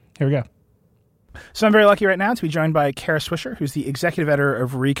great. Here we go. So I'm very lucky right now to be joined by Kara Swisher, who's the executive editor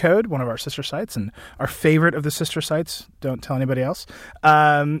of Recode, one of our sister sites and our favorite of the sister sites. Don't tell anybody else.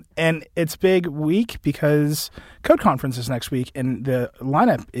 And it's big week because Code Conference is next week, and the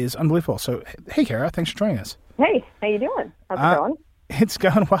lineup is unbelievable. So, hey, Kara, thanks for joining us. Hey, how you doing? How's it going? It's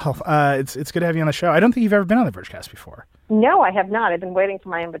going well. It's good to have you on the show. I don't think you've ever been on the Vergecast before. No, I have not. I've been waiting for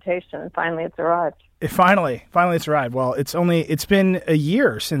my invitation, and finally it's arrived. Finally it's arrived. Well, it's been a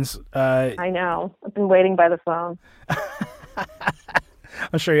year since... I know. I've been waiting by the phone.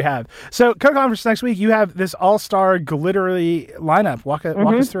 I'm sure you have. So, Code Conference next week, you have this all-star glittery lineup. Walk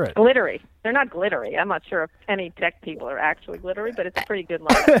us through it. Glittery. They're not glittery. I'm not sure if any tech people are actually glittery, but it's a pretty good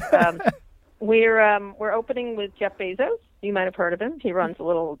lineup. We're opening with Jeff Bezos. You might have heard of him. He runs a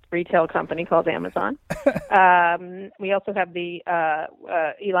little retail company called Amazon. We also have the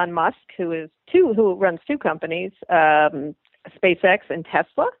Elon Musk, who runs two companies, SpaceX and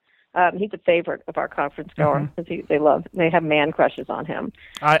Tesla. He's a favorite of our conference goer because they have man crushes on him.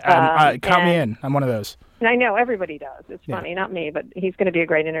 Count me in. I'm one of those. I know everybody does. It's funny, not me, but he's going to be a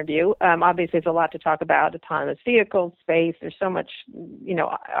great interview. Obviously, there's a lot to talk about: autonomous vehicles, space. There's so much,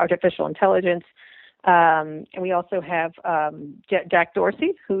 artificial intelligence. And we also have Jack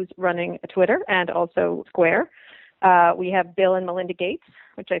Dorsey, who's running Twitter and also Square. We have Bill and Melinda Gates,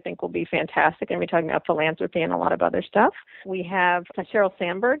 which I think will be fantastic, and we're talking about philanthropy and a lot of other stuff. We have Sheryl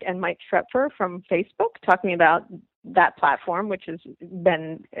Sandberg and Mike Schroepfer from Facebook talking about that platform, which has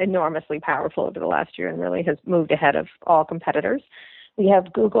been enormously powerful over the last year and really has moved ahead of all competitors. We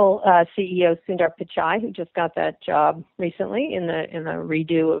have Google CEO Sundar Pichai, who just got that job recently in the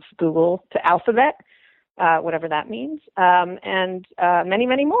redo of Google to Alphabet, whatever that means, and many,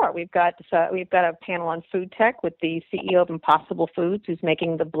 many more. We've got a panel on food tech with the CEO of Impossible Foods, who's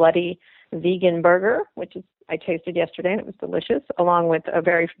making the bloody vegan burger, which I tasted yesterday and it was delicious, along with a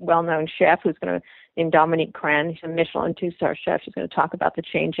very well-known chef named Dominique Crenn. She's a Michelin 2-star chef. She's going to talk about the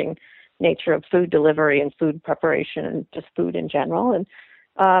changing nature of food delivery and food preparation and just food in general.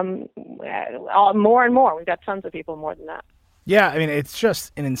 And more and more. We've got tons of people more than that. Yeah, I mean, it's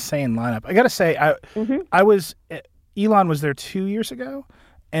just an insane lineup. I got to say, Elon was there 2 years ago,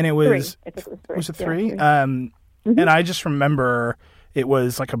 and it was... I think it was 3. Was it 3? Yeah, 3. And I just remember it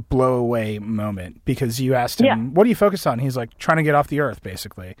was like a blow-away moment because you asked him, what do you focus on? He's like, trying to get off the earth,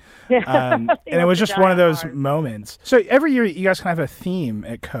 basically. Yeah. And it was just one of those moments. So every year you guys kind of have a theme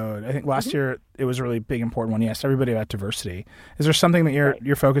at Code. I think last year it was a really big, important one. You asked everybody about diversity. Is there something that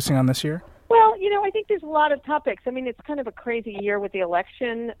you're focusing on this year? Well, I think there's a lot of topics. I mean, it's kind of a crazy year with the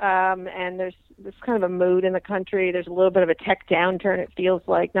election, and there's kind of a mood in the country. There's a little bit of a tech downturn, it feels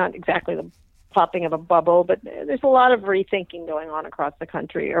like. Not exactly the popping of a bubble, but there's a lot of rethinking going on across the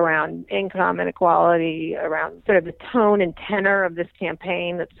country around income inequality, around sort of the tone and tenor of this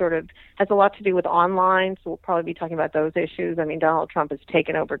campaign that sort of has a lot to do with online. So we'll probably be talking about those issues. I mean, Donald Trump has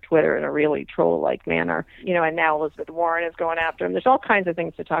taken over Twitter in a really troll-like manner, and now Elizabeth Warren is going after him. There's all kinds of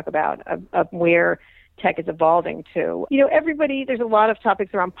things to talk about of where tech is evolving to. There's a lot of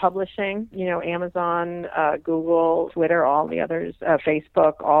topics around publishing. Amazon, Google, Twitter, all the others,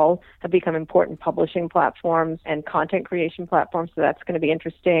 Facebook, all have become important publishing platforms and content creation platforms, so that's going to be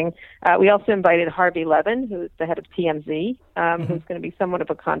interesting. We also invited Harvey Levin, who's the head of TMZ, who's going to be somewhat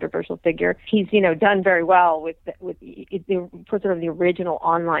of a controversial figure. He's, done very well with sort of the original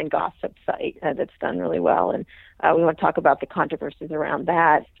online gossip site that's done really well, and we want to talk about the controversies around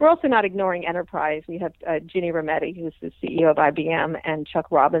that. We're also not ignoring enterprise. We have Ginny Rometty, who's the CEO of IBM, and Chuck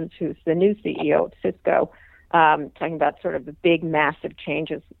Robbins, who's the new CEO of Cisco, talking about sort of the big, massive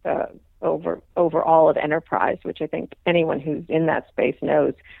changes over all of enterprise, which I think anyone who's in that space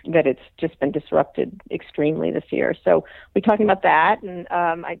knows that it's just been disrupted extremely this year. So we're talking about that, and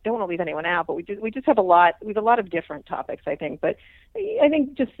I don't want to leave anyone out, but we just have a lot. We have a lot of different topics, I think. But I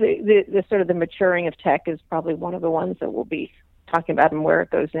think just the sort of the maturing of tech is probably one of the ones that we'll be talking about, and where it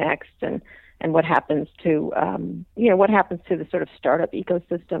goes next, and what happens to what happens to the sort of startup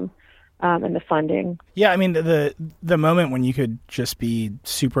ecosystem. And the funding. Yeah, I mean, the moment when you could just be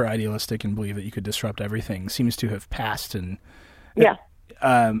super idealistic and believe that you could disrupt everything seems to have passed. And yeah,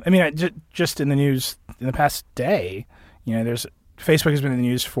 just in the news in the past day, Facebook has been in the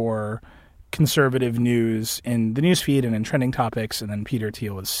news for conservative news in the news feed and in trending topics, and then Peter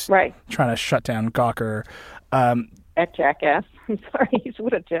Thiel is trying to shut down Gawker. That jackass. I'm sorry.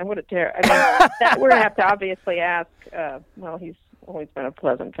 What a terror. I mean, that we're gonna have to obviously ask. He's always been a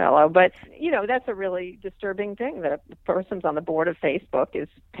pleasant fellow, but that's a really disturbing thing that a person's on the board of Facebook is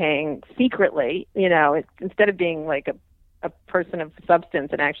paying secretly. Instead of being like a person of substance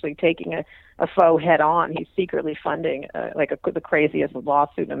and actually taking a foe head on, he's secretly funding the craziest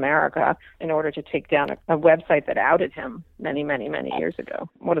lawsuit in America in order to take down a website that outed him many, many, many years ago.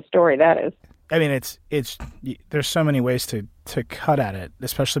 What a story that is. I mean, it's there's so many ways to cut at it,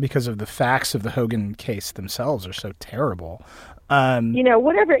 especially because of the facts of the Hogan case themselves are so terrible.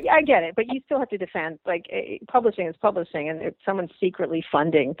 Whatever, I get it, but you still have to defend, publishing is publishing, and if someone's secretly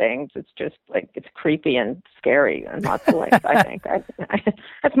funding things, it's just, it's creepy and scary and lots of ways, I think.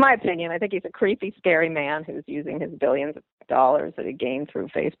 That's my opinion. I think he's a creepy, scary man who's using his billions of dollars that he gained through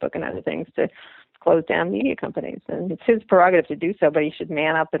Facebook and other things to close down media companies, and it's his prerogative to do so, but he should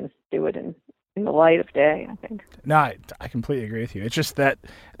man up and do it in the light of day, I think. No, I completely agree with you. It's just that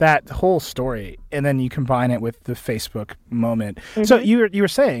whole story, and then you combine it with the Facebook moment. Mm-hmm. So you were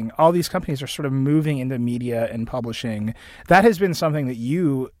saying all these companies are sort of moving into media and publishing. That has been something that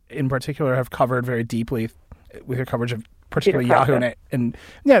you, in particular, have covered very deeply with your coverage of particularly Yahoo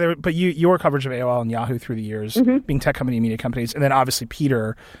but your coverage of AOL and Yahoo through the years, being tech company, media companies, and then obviously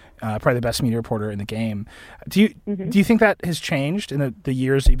Peter, probably the best media reporter in the game. Do you think that has changed in the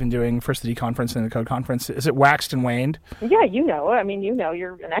years that you've been doing first the D-Conference and the Code Conference? Is it waxed and waned? Yeah, you're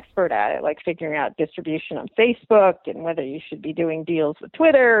an expert at it, figuring out distribution on Facebook and whether you should be doing deals with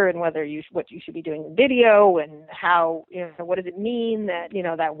Twitter and what you should be doing in video and how, what does it mean that,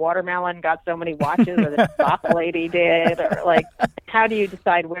 that watermelon got so many watches or the sock lady did, or how do you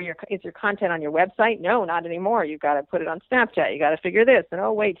decide is your content on your website? No, not anymore. You've got to put it on Snapchat. You got to figure this, and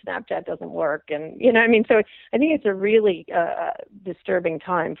oh wait, Snapchat doesn't work, and so I think it's a really disturbing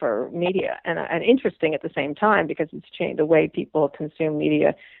time for media and interesting at the same time, because it's changed the way people consume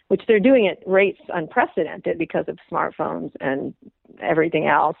media, which they're doing at rates unprecedented because of smartphones and everything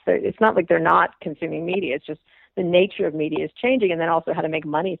else. It's not like they're not consuming media. It's just the nature of media is changing, and then also how to make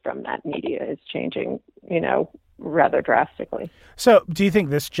money from that media is changing, rather drastically. So do you think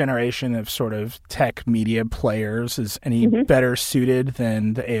this generation of sort of tech media players is any better suited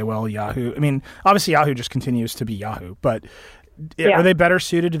than the AOL Yahoo? I mean, obviously Yahoo just continues to be Yahoo, but are they better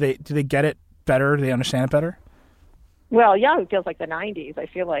suited? Do they get it better? Do they understand it better? Well, Yahoo feels like the 90s. I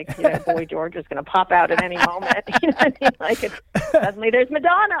feel like, Boy George is going to pop out at any moment. Suddenly there's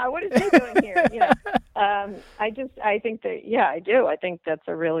Madonna. What is she doing here? I think that, I do. I think that's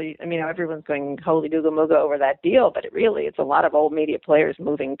a really, everyone's going holy Google Mooga over that deal, but it's a lot of old media players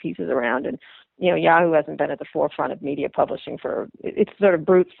moving pieces around. And, Yahoo hasn't been at the forefront of media publishing it's sort of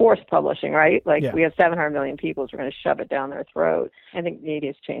brute force publishing, right? We have 700 million people, so we're going to shove it down their throat. I think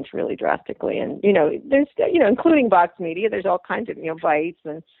media's changed really drastically. And, there's, including Vox Media, there's all kinds of, Vice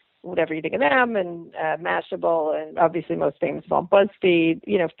and whatever you think of them, and Mashable, and obviously most famous of all BuzzFeed,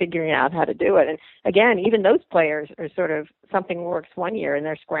 figuring out how to do it. And again, even those players are sort of, something works one year and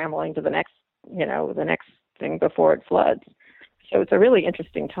they're scrambling to the next the next thing before it floods. So it's a really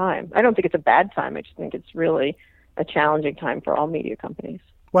interesting time. I don't think it's a bad time. I just think it's really a challenging time for all media companies.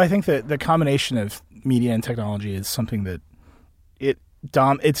 Well, I think that the combination of media and technology is something that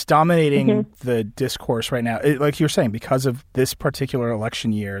it's dominating the discourse right now. Like you're saying, because of this particular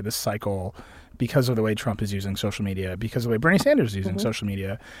election year, this cycle, because of the way Trump is using social media, because of the way Bernie Sanders is using social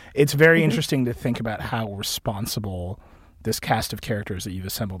media, it's very interesting to think about how responsible this cast of characters that you've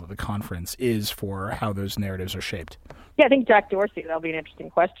assembled at the conference is for how those narratives are shaped. Yeah, I think Jack Dorsey, that'll be an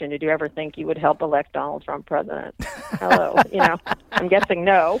interesting question. Did you ever think you would help elect Donald Trump president? Hello. I'm guessing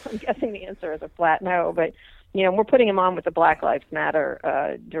no. I'm guessing the answer is a flat no. But, we're putting him on with the Black Lives Matter,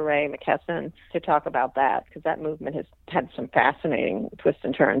 DeRay McKesson, to talk about that, because that movement has had some fascinating twists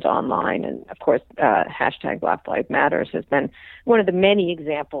and turns online. And, of course, hashtag Black Lives Matters has been one of the many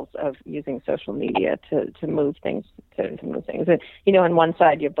examples of using social media to move things. And, on one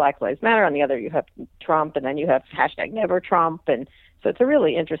side you have Black Lives Matter, on the other you have Trump, and then you have hashtag Never Trump. And so it's a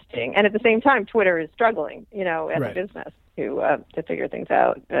really interesting. And at the same time, Twitter is struggling, as a business to figure things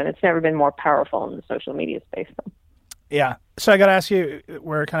out. And it's never been more powerful in the social media space. Yeah. So I got to ask you,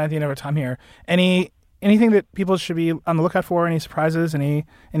 we're kind of at the end of our time here. Anything that people should be on the lookout for? Any surprises? Any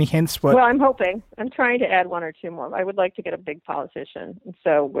hints? Well, I'm hoping. I'm trying to add one or two more. I would like to get a big politician, and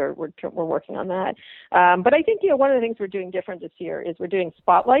so we're working on that. But I think one of the things we're doing different this year is we're doing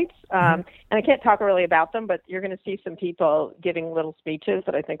spotlights, and I can't talk really about them, but you're going to see some people giving little speeches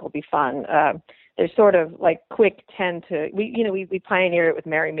that I think will be fun. They're sort of like quick 10 to we pioneered it with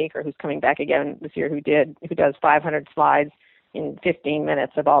Mary Meeker, who's coming back again this year, who does 500 slides in 15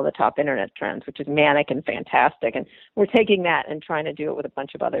 minutes of all the top internet trends, which is manic and fantastic. And we're taking that and trying to do it with a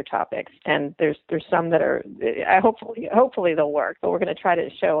bunch of other topics. And there's some that are, hopefully they'll work, but we're going to try to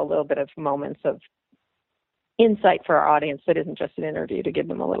show a little bit of moments of insight for our audience that isn't just an interview, to give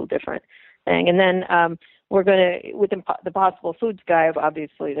them a little different thing. And then we're going to, with the Possible Foods guy,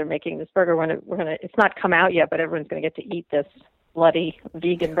 obviously they're making this burger. We're going to, it's not come out yet, but everyone's going to get to eat this bloody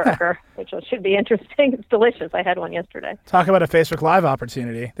vegan burger, which should be interesting. It's delicious. I had one yesterday. Talk about a Facebook Live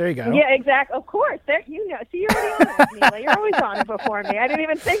opportunity. There you go. Yeah, exactly. Of course. There, See, you're already on it, Neela. You're always on it before me. I didn't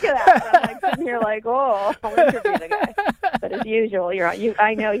even think of that. But I'm sitting here I'll interview the guy. But as usual,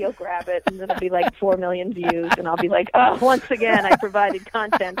 I know you'll grab it, and it'll be 4 million views, and I'll be once again, I provided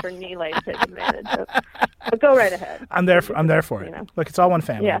content for Neela to take advantage of. But go right ahead. I'm there for it. Look, it's all one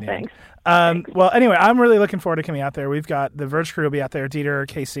family. Yeah, thanks. Well, anyway, I'm really looking forward to coming out there. We've got the Verge crew will be out there. Dieter,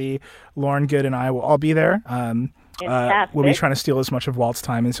 Casey, Lauren Good, and I will all be there. We'll be trying to steal as much of Walt's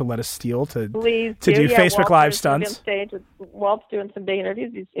time as he'll let us steal to do Facebook Live stunts. On stage with Walt's doing some big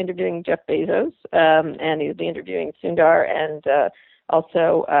interviews. He's interviewing Jeff Bezos, and he'll be interviewing Sundar and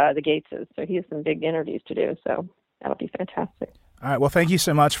also the Gateses. So he has some big interviews to do. So that'll be fantastic. All right. Well, thank you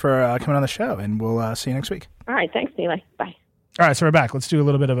so much for coming on the show, and we'll see you next week. All right. Thanks, Neela. Bye. All right. So we're back. Let's do a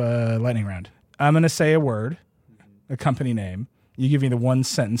little bit of a lightning round. I'm going to say a word, a company name. You give me the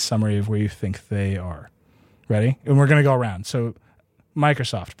one-sentence summary of where you think they are. Ready? And we're going to go around. So,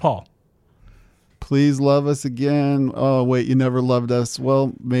 Microsoft. Paul. Please love us again. Oh, wait, you never loved us.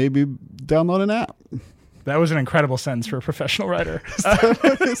 Well, maybe download an app. That was an incredible sentence for a professional writer. Is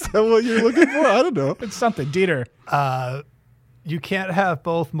that what you're looking for? I don't know. It's something. Dieter. You can't have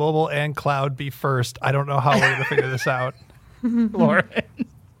both mobile and cloud be first. I don't know how we're going to figure this out. Lauren.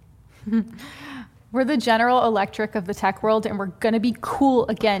 We're the General Electric of the tech world, and we're going to be cool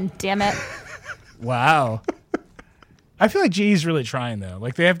again, damn it. Wow. I feel like GE's really trying, though.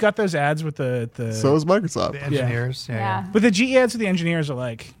 They have got those ads with the So is Microsoft. The engineers. Yeah. But the GE ads with the engineers are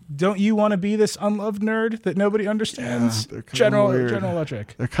like, don't you want to be this unloved nerd that nobody understands? Yeah, General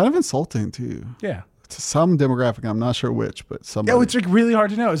Electric. They're kind of insulting, too. Yeah. To some demographic, I'm not sure which, but some. Yeah, it's really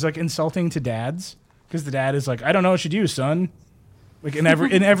hard to know. It's insulting to dads, because the dad is I don't know what you do, son. In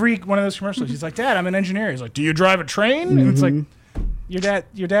every one of those commercials, he's like, Dad, I'm an engineer. He's like, do you drive a train? Mm-hmm. And it's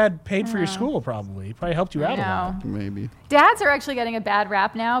your dad paid for your school, probably. He probably helped you out a lot. Maybe. Dads are actually getting a bad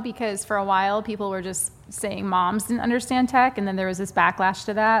rap now, because for a while people were just saying moms didn't understand tech, and then there was this backlash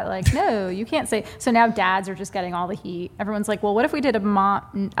to that. No, you can't say. So now dads are just getting all the heat. Everyone's like, well, what if we did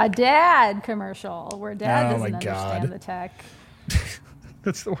a dad commercial where dad doesn't understand the tech?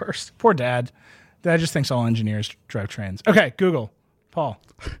 That's the worst. Poor dad. Dad just thinks all engineers drive trains. Okay, Google. Paul.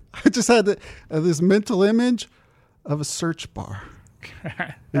 I just had this mental image of a search bar.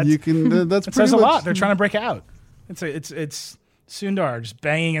 And you can. That's it pretty says a much, lot. They're trying to break out. It's Sundar just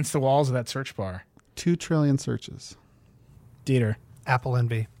banging against the walls of that search bar. 2 trillion searches. Dieter. Apple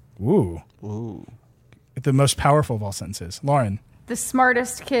envy. Ooh. The most powerful of all sentences. Lauren. The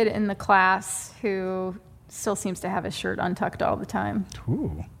smartest kid in the class who still seems to have his shirt untucked all the time.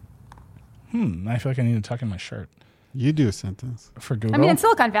 Ooh. I feel like I need to tuck in my shirt. You do a sentence. For Google? I mean, in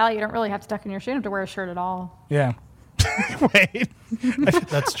Silicon Valley, you don't really have to tuck in your shirt. You don't have to wear a shirt at all. Yeah. Wait.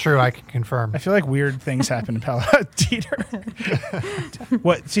 That's true. I can confirm. I feel like weird things happen in Palo Alto. Dieter.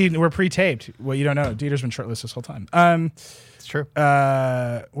 What? See, we're pre-taped. Well, you don't know. Dieter's been shirtless this whole time. It's true.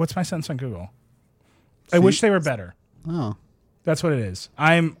 What's my sentence on Google? I wish they were better. Oh. That's what it is.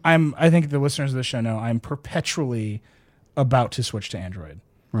 I think the listeners of the show know I'm perpetually about to switch to Android.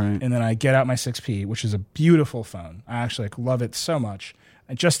 Right. And then I get out my 6P, which is a beautiful phone. I actually love it so much.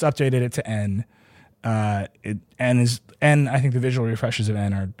 I just updated it to N. I think the visual refreshes of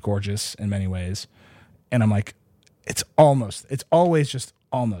N are gorgeous in many ways. And I'm like, it's always just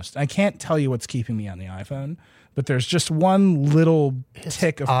almost. I can't tell you what's keeping me on the iPhone, but there's just one little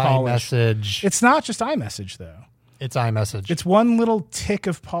tick of polish. iMessage. It's not just iMessage though. It's iMessage. It's one little tick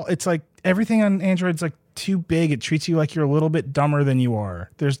of polish. It's like everything on Android's like too big. It treats you like you're a little bit dumber than you are.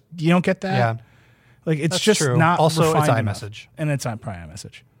 You don't get that? Yeah. Like it's That's just true. not Also, it's refined enough. iMessage. And it's on probably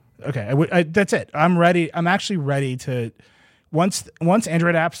iMessage. Okay, that's it. I'm ready. I'm actually ready to once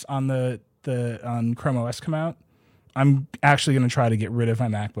Android apps on on Chrome OS come out, I'm actually going to try to get rid of my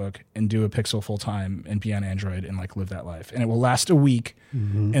MacBook and do a Pixel full time and be on Android and like live that life. And it will last a week.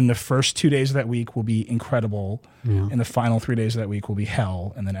 Mm-hmm. And the first 2 days of that week will be incredible. Yeah. And the final 3 days of that week will be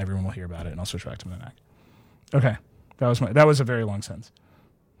hell. And then everyone will hear about it and I'll switch back to my Mac. Okay, that was a very long sentence.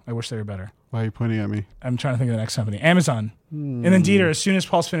 I wish they were better. Why are you pointing at me? I'm trying to think of the next company. Amazon. And then Dieter, as soon as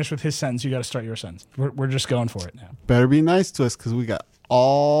Paul's finished with his sentence, you got to start your sentence. We're just going for it now. Better be nice to us because we got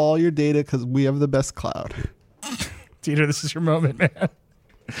all your data because we have the best cloud. Dieter, this is your moment, man.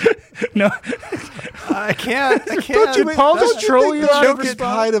 No. I can't. Did Paul just troll you? Joke is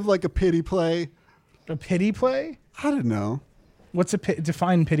kind of like a pity play. A pity play? I don't know. What's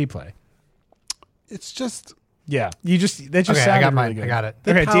define pity play? It's just... Yeah, that just okay, sounded I got really mine. good. I got it.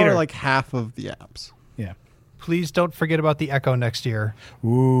 They okay, power Dieter. like half of the apps. Yeah. Please don't forget about the Echo next year.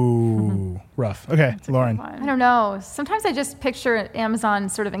 Ooh, rough. Okay, Lauren. I don't know. Sometimes I just picture Amazon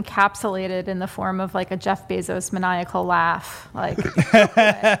sort of encapsulated in the form of like a Jeff Bezos maniacal laugh. Like,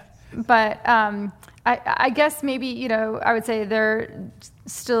 but I guess maybe, I would say they're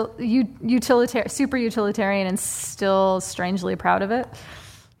still super utilitarian and still strangely proud of it.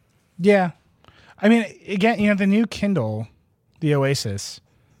 Yeah. I mean, again, the new Kindle, the Oasis,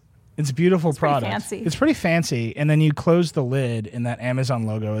 it's a beautiful product. Fancy. It's pretty fancy. And then you close the lid and that Amazon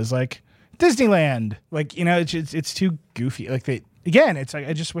logo is like Disneyland. Like, it's too goofy. Like it's like,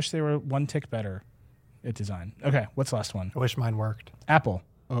 I just wish they were one tick better at design. Okay. What's the last one? I wish mine worked. Apple.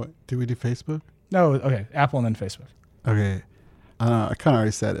 Oh, did we do Facebook? No. Okay. Apple and then Facebook. Okay. I kind of already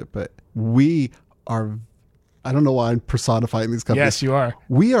said it, but we are, I don't know why I'm personifying these companies. Yes, you are.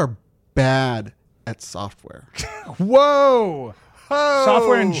 We are bad at software. Whoa.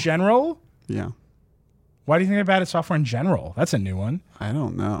 Software in general? Yeah. Why do you think they're bad at software in general? That's a new one. I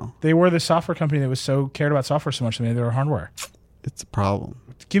don't know. They were the software company that was so cared about software so much that they were hardware. It's a problem.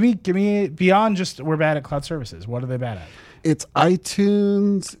 Give me beyond just we're bad at cloud services. What are they bad at? It's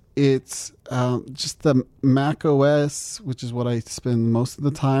iTunes. It's just the Mac OS, which is what I spend most of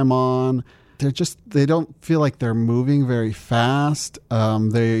the time on. They don't feel like they're moving very fast.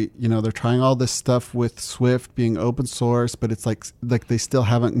 They're trying all this stuff with Swift being open source, but it's like they still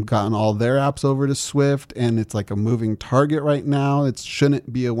haven't gotten all their apps over to Swift, and it's like a moving target right now. It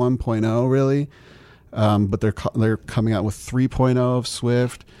shouldn't be a 1.0 really, but they're coming out with 3.0 of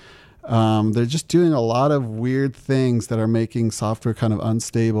Swift. They're just doing a lot of weird things that are making software kind of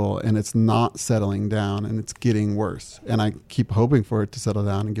unstable, and it's not settling down, and it's getting worse. And I keep hoping for it to settle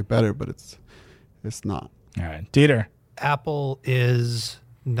down and get better, but it's not. All right. Dieter. Apple is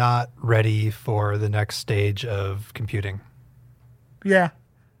not ready for the next stage of computing. Yeah.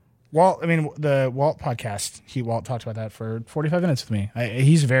 Walt, the Walt podcast, Walt talked about that for 45 minutes with me.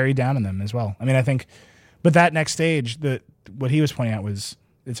 He's very down in them as well. I mean, I think, but that next stage, what he was pointing out was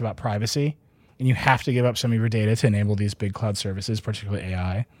it's about privacy, and you have to give up some of your data to enable these big cloud services, particularly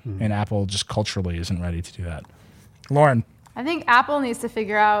AI, and Apple just culturally isn't ready to do that. Lauren. I think Apple needs to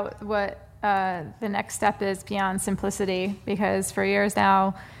figure out what the next step is beyond simplicity, because for years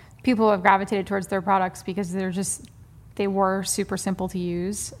now, people have gravitated towards their products because they were super simple to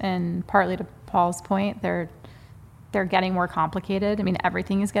use, and partly to Paul's point, they're getting more complicated. I mean,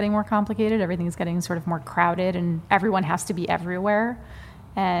 everything is getting more complicated. Everything is getting sort of more crowded, and everyone has to be everywhere.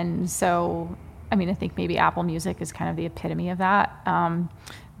 And so, I think maybe Apple Music is kind of the epitome of that.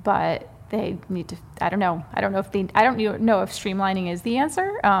 But they need to, I don't know if streamlining is the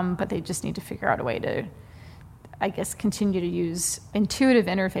answer, but they just need to figure out a way to, I guess, continue to use intuitive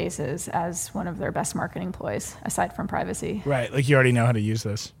interfaces as one of their best marketing ploys, aside from privacy. Right. Like you already know how to use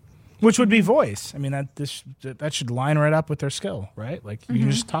this. Which would be voice. I mean, that should line right up with their skill, right? Like you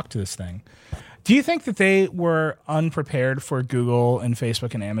can just talk to this thing. Do you think that they were unprepared for Google and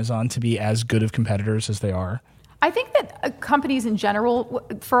Facebook and Amazon to be as good of competitors as they are? I think that companies in general,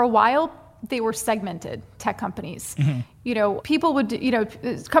 for a while, they were segmented, tech companies. People would,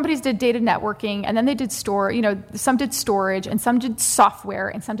 companies did data networking, and then they did some did storage, and some did software,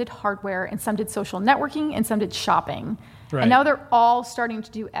 and some did hardware, and some did social networking, and some did shopping. Right. And now they're all starting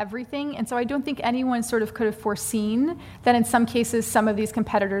to do everything. And so I don't think anyone sort of could have foreseen that in some cases, some of these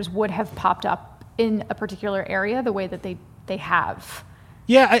competitors would have popped up in a particular area the way that they have.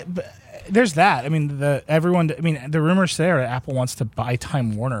 Yeah, there's that. I mean, the rumors there are Apple wants to buy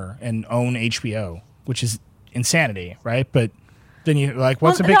Time Warner and own HBO, which is insanity, right? But then you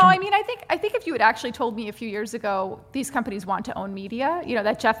what's a big? No, I think if you had actually told me a few years ago these companies want to own media,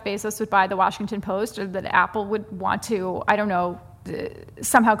 that Jeff Bezos would buy the Washington Post, or that Apple would want to, I don't know,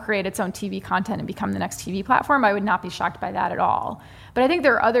 somehow create its own TV content and become the next TV platform, I would not be shocked by that at all. But I think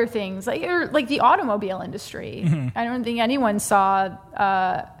there are other things like the automobile industry. I don't think anyone saw.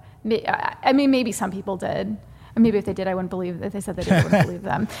 Maybe some people did. And maybe if they did, I wouldn't believe. If they said they did, I wouldn't believe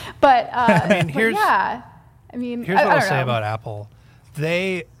them. But here's what I'll say about Apple.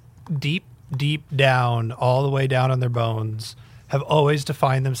 They deep down, all the way down on their bones, have always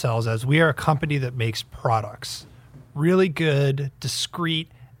defined themselves as, we are a company that makes products. Really good, discrete,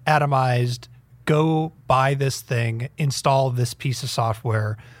 atomized, go buy this thing, install this piece of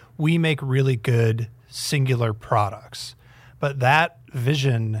software. We make really good singular products. But that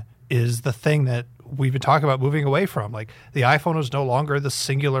vision is the thing that we've been talking about moving away from. Like, the iPhone is no longer the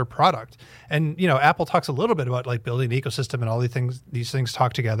singular product. And, Apple talks a little bit about like building an ecosystem and all these things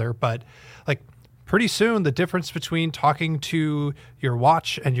talk together. But like pretty soon, the difference between talking to your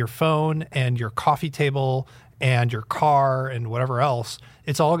watch and your phone and your coffee table and your car and whatever else,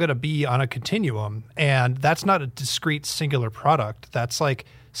 it's all going to be on a continuum. And that's not a discrete singular product. That's like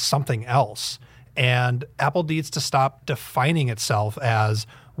something else. And Apple needs to stop defining itself as,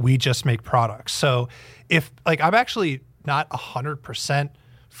 we just make products. So I'm actually not 100%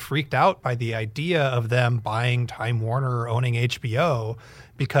 freaked out by the idea of them buying Time Warner or owning HBO,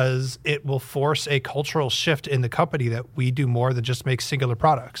 because it will force a cultural shift in the company that we do more than just make singular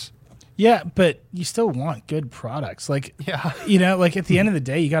products. Yeah, but you still want good products. At the end of the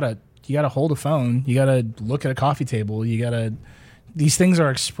day, you gotta hold a phone, you gotta look at a coffee table, these things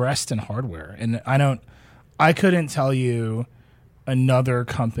are expressed in hardware. And I couldn't tell you another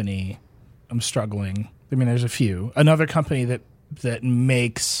company. I'm struggling. I mean, there's a few. Another company that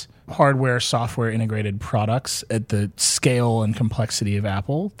makes hardware, software integrated products at the scale and complexity of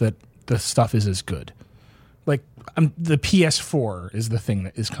Apple, that the stuff is as good. Like, the PS4 is the thing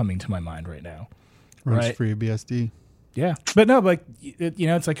that is coming to my mind right now. Runs right? free BSD. Yeah, but no,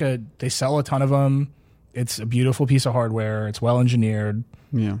 it's like they sell a ton of them. It's a beautiful piece of hardware. It's well engineered.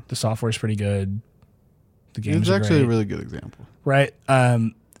 Yeah, the software is pretty good. The games are actually great. a really good example. Right.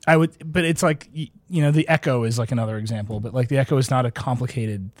 But it's like, the Echo is like another example, but like the Echo is not a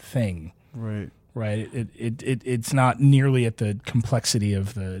complicated thing. Right. Right. It's not nearly at the complexity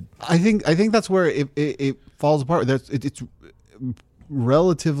of the. I think that's where it falls apart. It's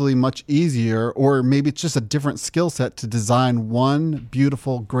relatively much easier, or maybe it's just a different skill set, to design one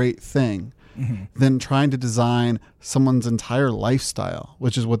beautiful, great thing than trying to design someone's entire lifestyle,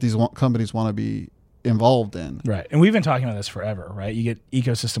 which is what these companies want to be involved in. Right. And we've been talking about this forever, right? You get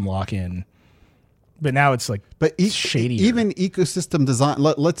ecosystem lock-in, but now it's like shadier. Even ecosystem design,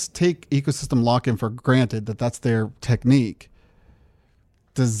 let's take ecosystem lock-in for granted that that's their technique.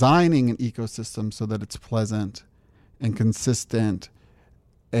 Designing an ecosystem so that it's pleasant and consistent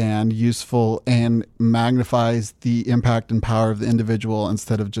and useful and magnifies the impact and power of the individual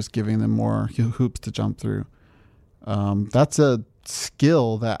instead of just giving them more hoops to jump through. That's a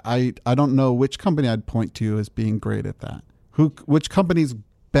skill that I don't know which company I'd point to as being great at that. Which company's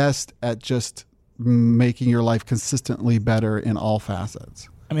best at just making your life consistently better in all facets?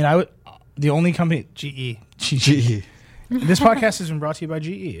 I mean, the only company, GE. This podcast has been brought to you by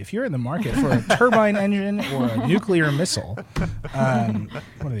GE. If you're in the market for a turbine engine or a nuclear missile, what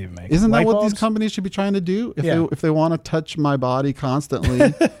do they even make? Isn't that what bulbs? these companies should be trying to do? If they want to touch my body constantly,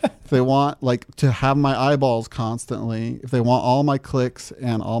 if they want to have my eyeballs constantly, if they want all my clicks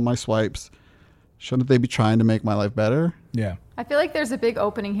and all my swipes, shouldn't they be trying to make my life better? Yeah. I feel like there's a big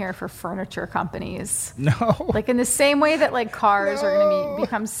opening here for furniture companies. No. Like, in the same way that like cars are going to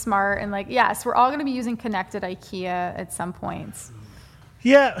become smart, and like, yes, we're all going to be using connected IKEA at some points.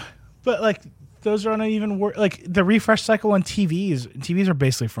 Yeah, but like those aren't even like the refresh cycle on TVs. TVs are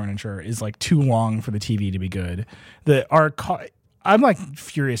basically furniture. Is like too long for the TV to be good. I'm like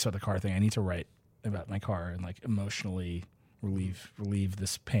furious about the car thing. I need to write about my car and like emotionally relieve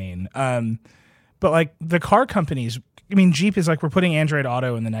this pain. But like the car companies, I mean, Jeep is like, we're putting Android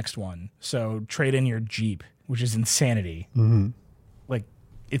Auto in the next one. So trade in your Jeep, which is insanity. Mm-hmm. Like,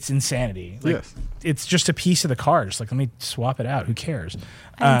 it's insanity. Like, yes. It's just a piece of the car. Just like, let me swap it out. Who cares?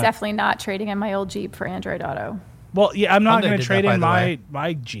 I'm definitely not trading in my old Jeep for Android Auto. Well, yeah, I'm not going to trade in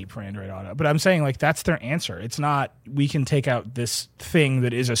my Jeep for Android Auto. But I'm saying, like, that's their answer. It's not, we can take out this thing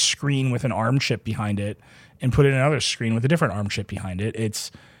that is a screen with an ARM chip behind it and put in another screen with a different ARM chip behind it.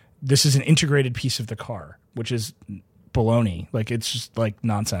 This is an integrated piece of the car, which is baloney. Like, it's just like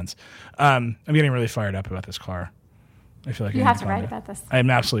nonsense. I'm getting really fired up about this car. I feel like you have to write about this.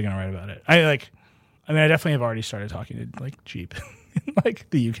 I'm absolutely going to write about it. I definitely have already started talking to like Jeep, like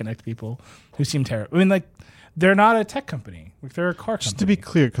the Uconnect people who seem terrible. I mean, like, they're not a tech company. Like, they're a car company. Just to be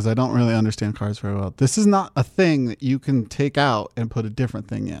clear, because I don't really understand cars very well, this is not a thing that you can take out and put a different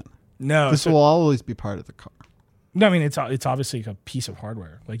thing in. No, this will always be part of the car. No, I mean, it's obviously a piece of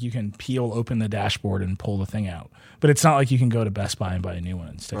hardware. Like, you can peel open the dashboard and pull the thing out. But it's not like you can go to Best Buy and buy a new one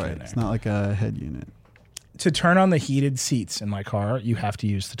and stick it in there. It's not like a head unit. To turn on the heated seats in my car, you have to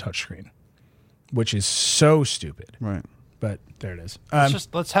use the touchscreen, which is so stupid. Right. But there it is.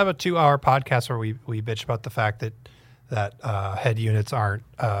 Let's have a 2-hour podcast where we bitch about the fact that head units aren't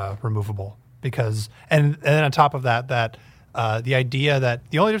removable, because and then on top of that the idea that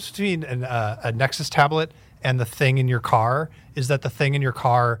the only difference between a Nexus tablet and the thing in your car is that the thing in your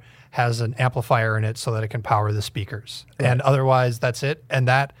car has an amplifier in it so that it can power the speakers, and otherwise that's it. And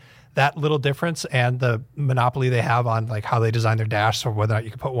that little difference and the monopoly they have on like how they design their dash or whether or not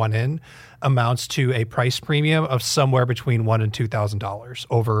you can put one in amounts to a price premium of somewhere between $1,000 and $2,000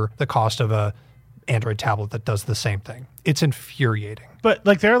 over the cost of a Android tablet that does the same thing. It's infuriating. But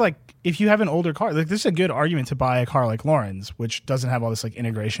like, they're like, if you have an older car, like, this is a good argument to buy a car like Lauren's, which doesn't have all this like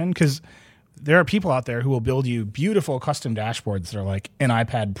integration, because there are people out there who will build you beautiful custom dashboards that are like an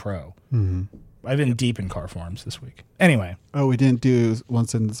iPad Pro. Mm-hmm. I've been deep in car forums this week. Anyway. Oh, we didn't do one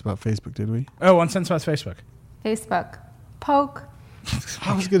sentence about Facebook, did we? Oh, one sentence about Facebook. Facebook. Poke.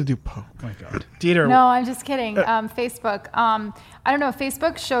 I was going to do poke. Oh my God. Dieter. No, I'm just kidding. Facebook. I don't know.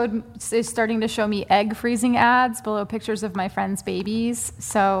 Facebook is starting to show me egg freezing ads below pictures of my friends' babies.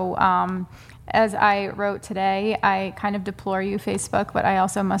 So as I wrote today, I kind of deplore you, Facebook, but I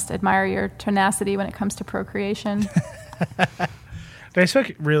also must admire your tenacity when it comes to procreation.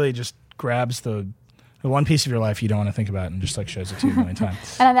 Facebook really just grabs the one piece of your life you don't want to think about and just like shows it to you a million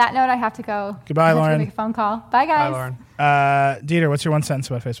times. And on that note, I have to go. Goodbye, Lauren. I have to make a phone call. Bye, guys. Bye, Lauren. Dieter, what's your one sentence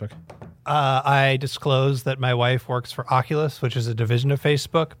about Facebook? I disclosed that my wife works for Oculus, which is a division of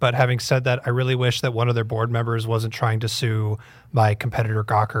Facebook. But having said that, I really wish that one of their board members wasn't trying to sue my competitor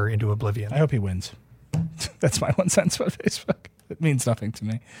Gawker into oblivion. I hope he wins. That's my one sentence about Facebook. It means nothing to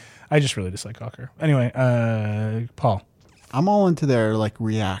me. I just really dislike Gawker. Anyway, Paul. I'm all into their like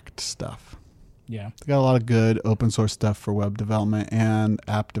React stuff. Yeah. They got a lot of good open source stuff for web development and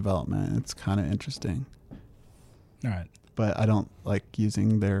app development. It's kind of interesting. All right. But I don't like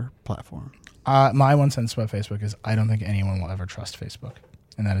using their platform. My one sentence about Facebook is I don't think anyone will ever trust Facebook.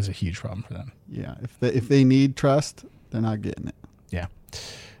 And that is a huge problem for them. Yeah. If they need trust, they're not getting it. Yeah.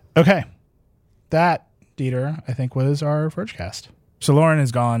 Okay. That, Dieter, I think was our Vergecast. So Lauren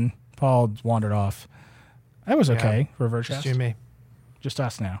is gone. Paul wandered off. That was okay for a Vergecast. Just you and me. Just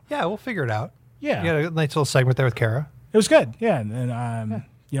us now. Yeah, we'll figure it out. Yeah. You got a nice little segment there with Kara. It was good. Yeah. And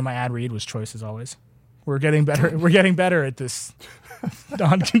you know, my ad read was choice as always. We're getting better. We're getting better at this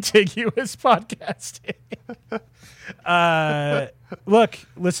non-contiguous podcasting. Look,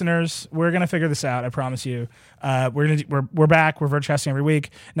 listeners, we're gonna figure this out. I promise you. We're back. We're Vergecasting every week.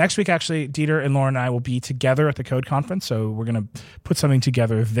 Next week, actually, Dieter and Lauren and I will be together at the Code Conference. So we're gonna put something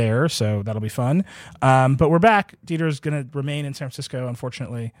together there. So that'll be fun. But we're back. Dieter's gonna remain in San Francisco,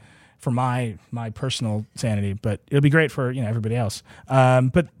 unfortunately, for my personal sanity, but it'll be great for everybody else.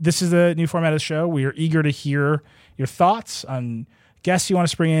 But this is the new format of the show. We are eager to hear your thoughts on guests you want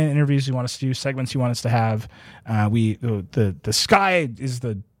us to bring in, interviews you want us to do, segments you want us to have. The sky is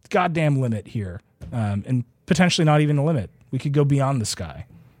the goddamn limit here, and potentially not even the limit. We could go beyond the sky,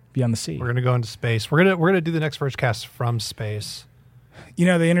 beyond the sea. We're gonna go into space. We're gonna do the next Vergecast from space.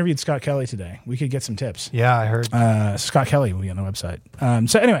 They interviewed Scott Kelly today. We could get some tips. Yeah, I heard. Scott Kelly will be on the website.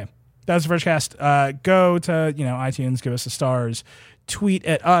 So anyway. That's the Vergecast. Go to iTunes, give us the stars, tweet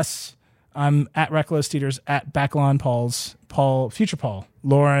at us. I'm at Reckless, Dieter's at Backlon, Future Paul.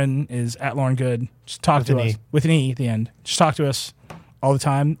 Lauren is at Lauren Good. Just talk to us with an E at the end. Just talk to us all the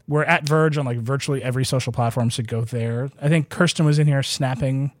time. We're at Verge on like virtually every social platform, so go there. I think Kirsten was in here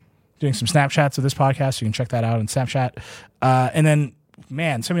snapping doing some Snapchats of this podcast. You can check that out on Snapchat. And then,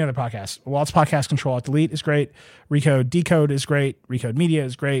 man, so many other podcasts. Walt's podcast, Control Alt Delete, is great. Recode Decode is great. Recode Media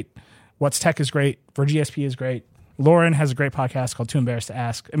is great. What's Tech is great. VerGSP is great. Lauren has a great podcast called Too Embarrassed to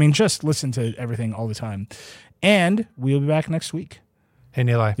Ask. I mean, just listen to everything all the time. And we'll be back next week. Hey,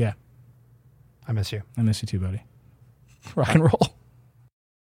 Nilay. Yeah. I miss you. I miss you too, buddy. Rock and roll.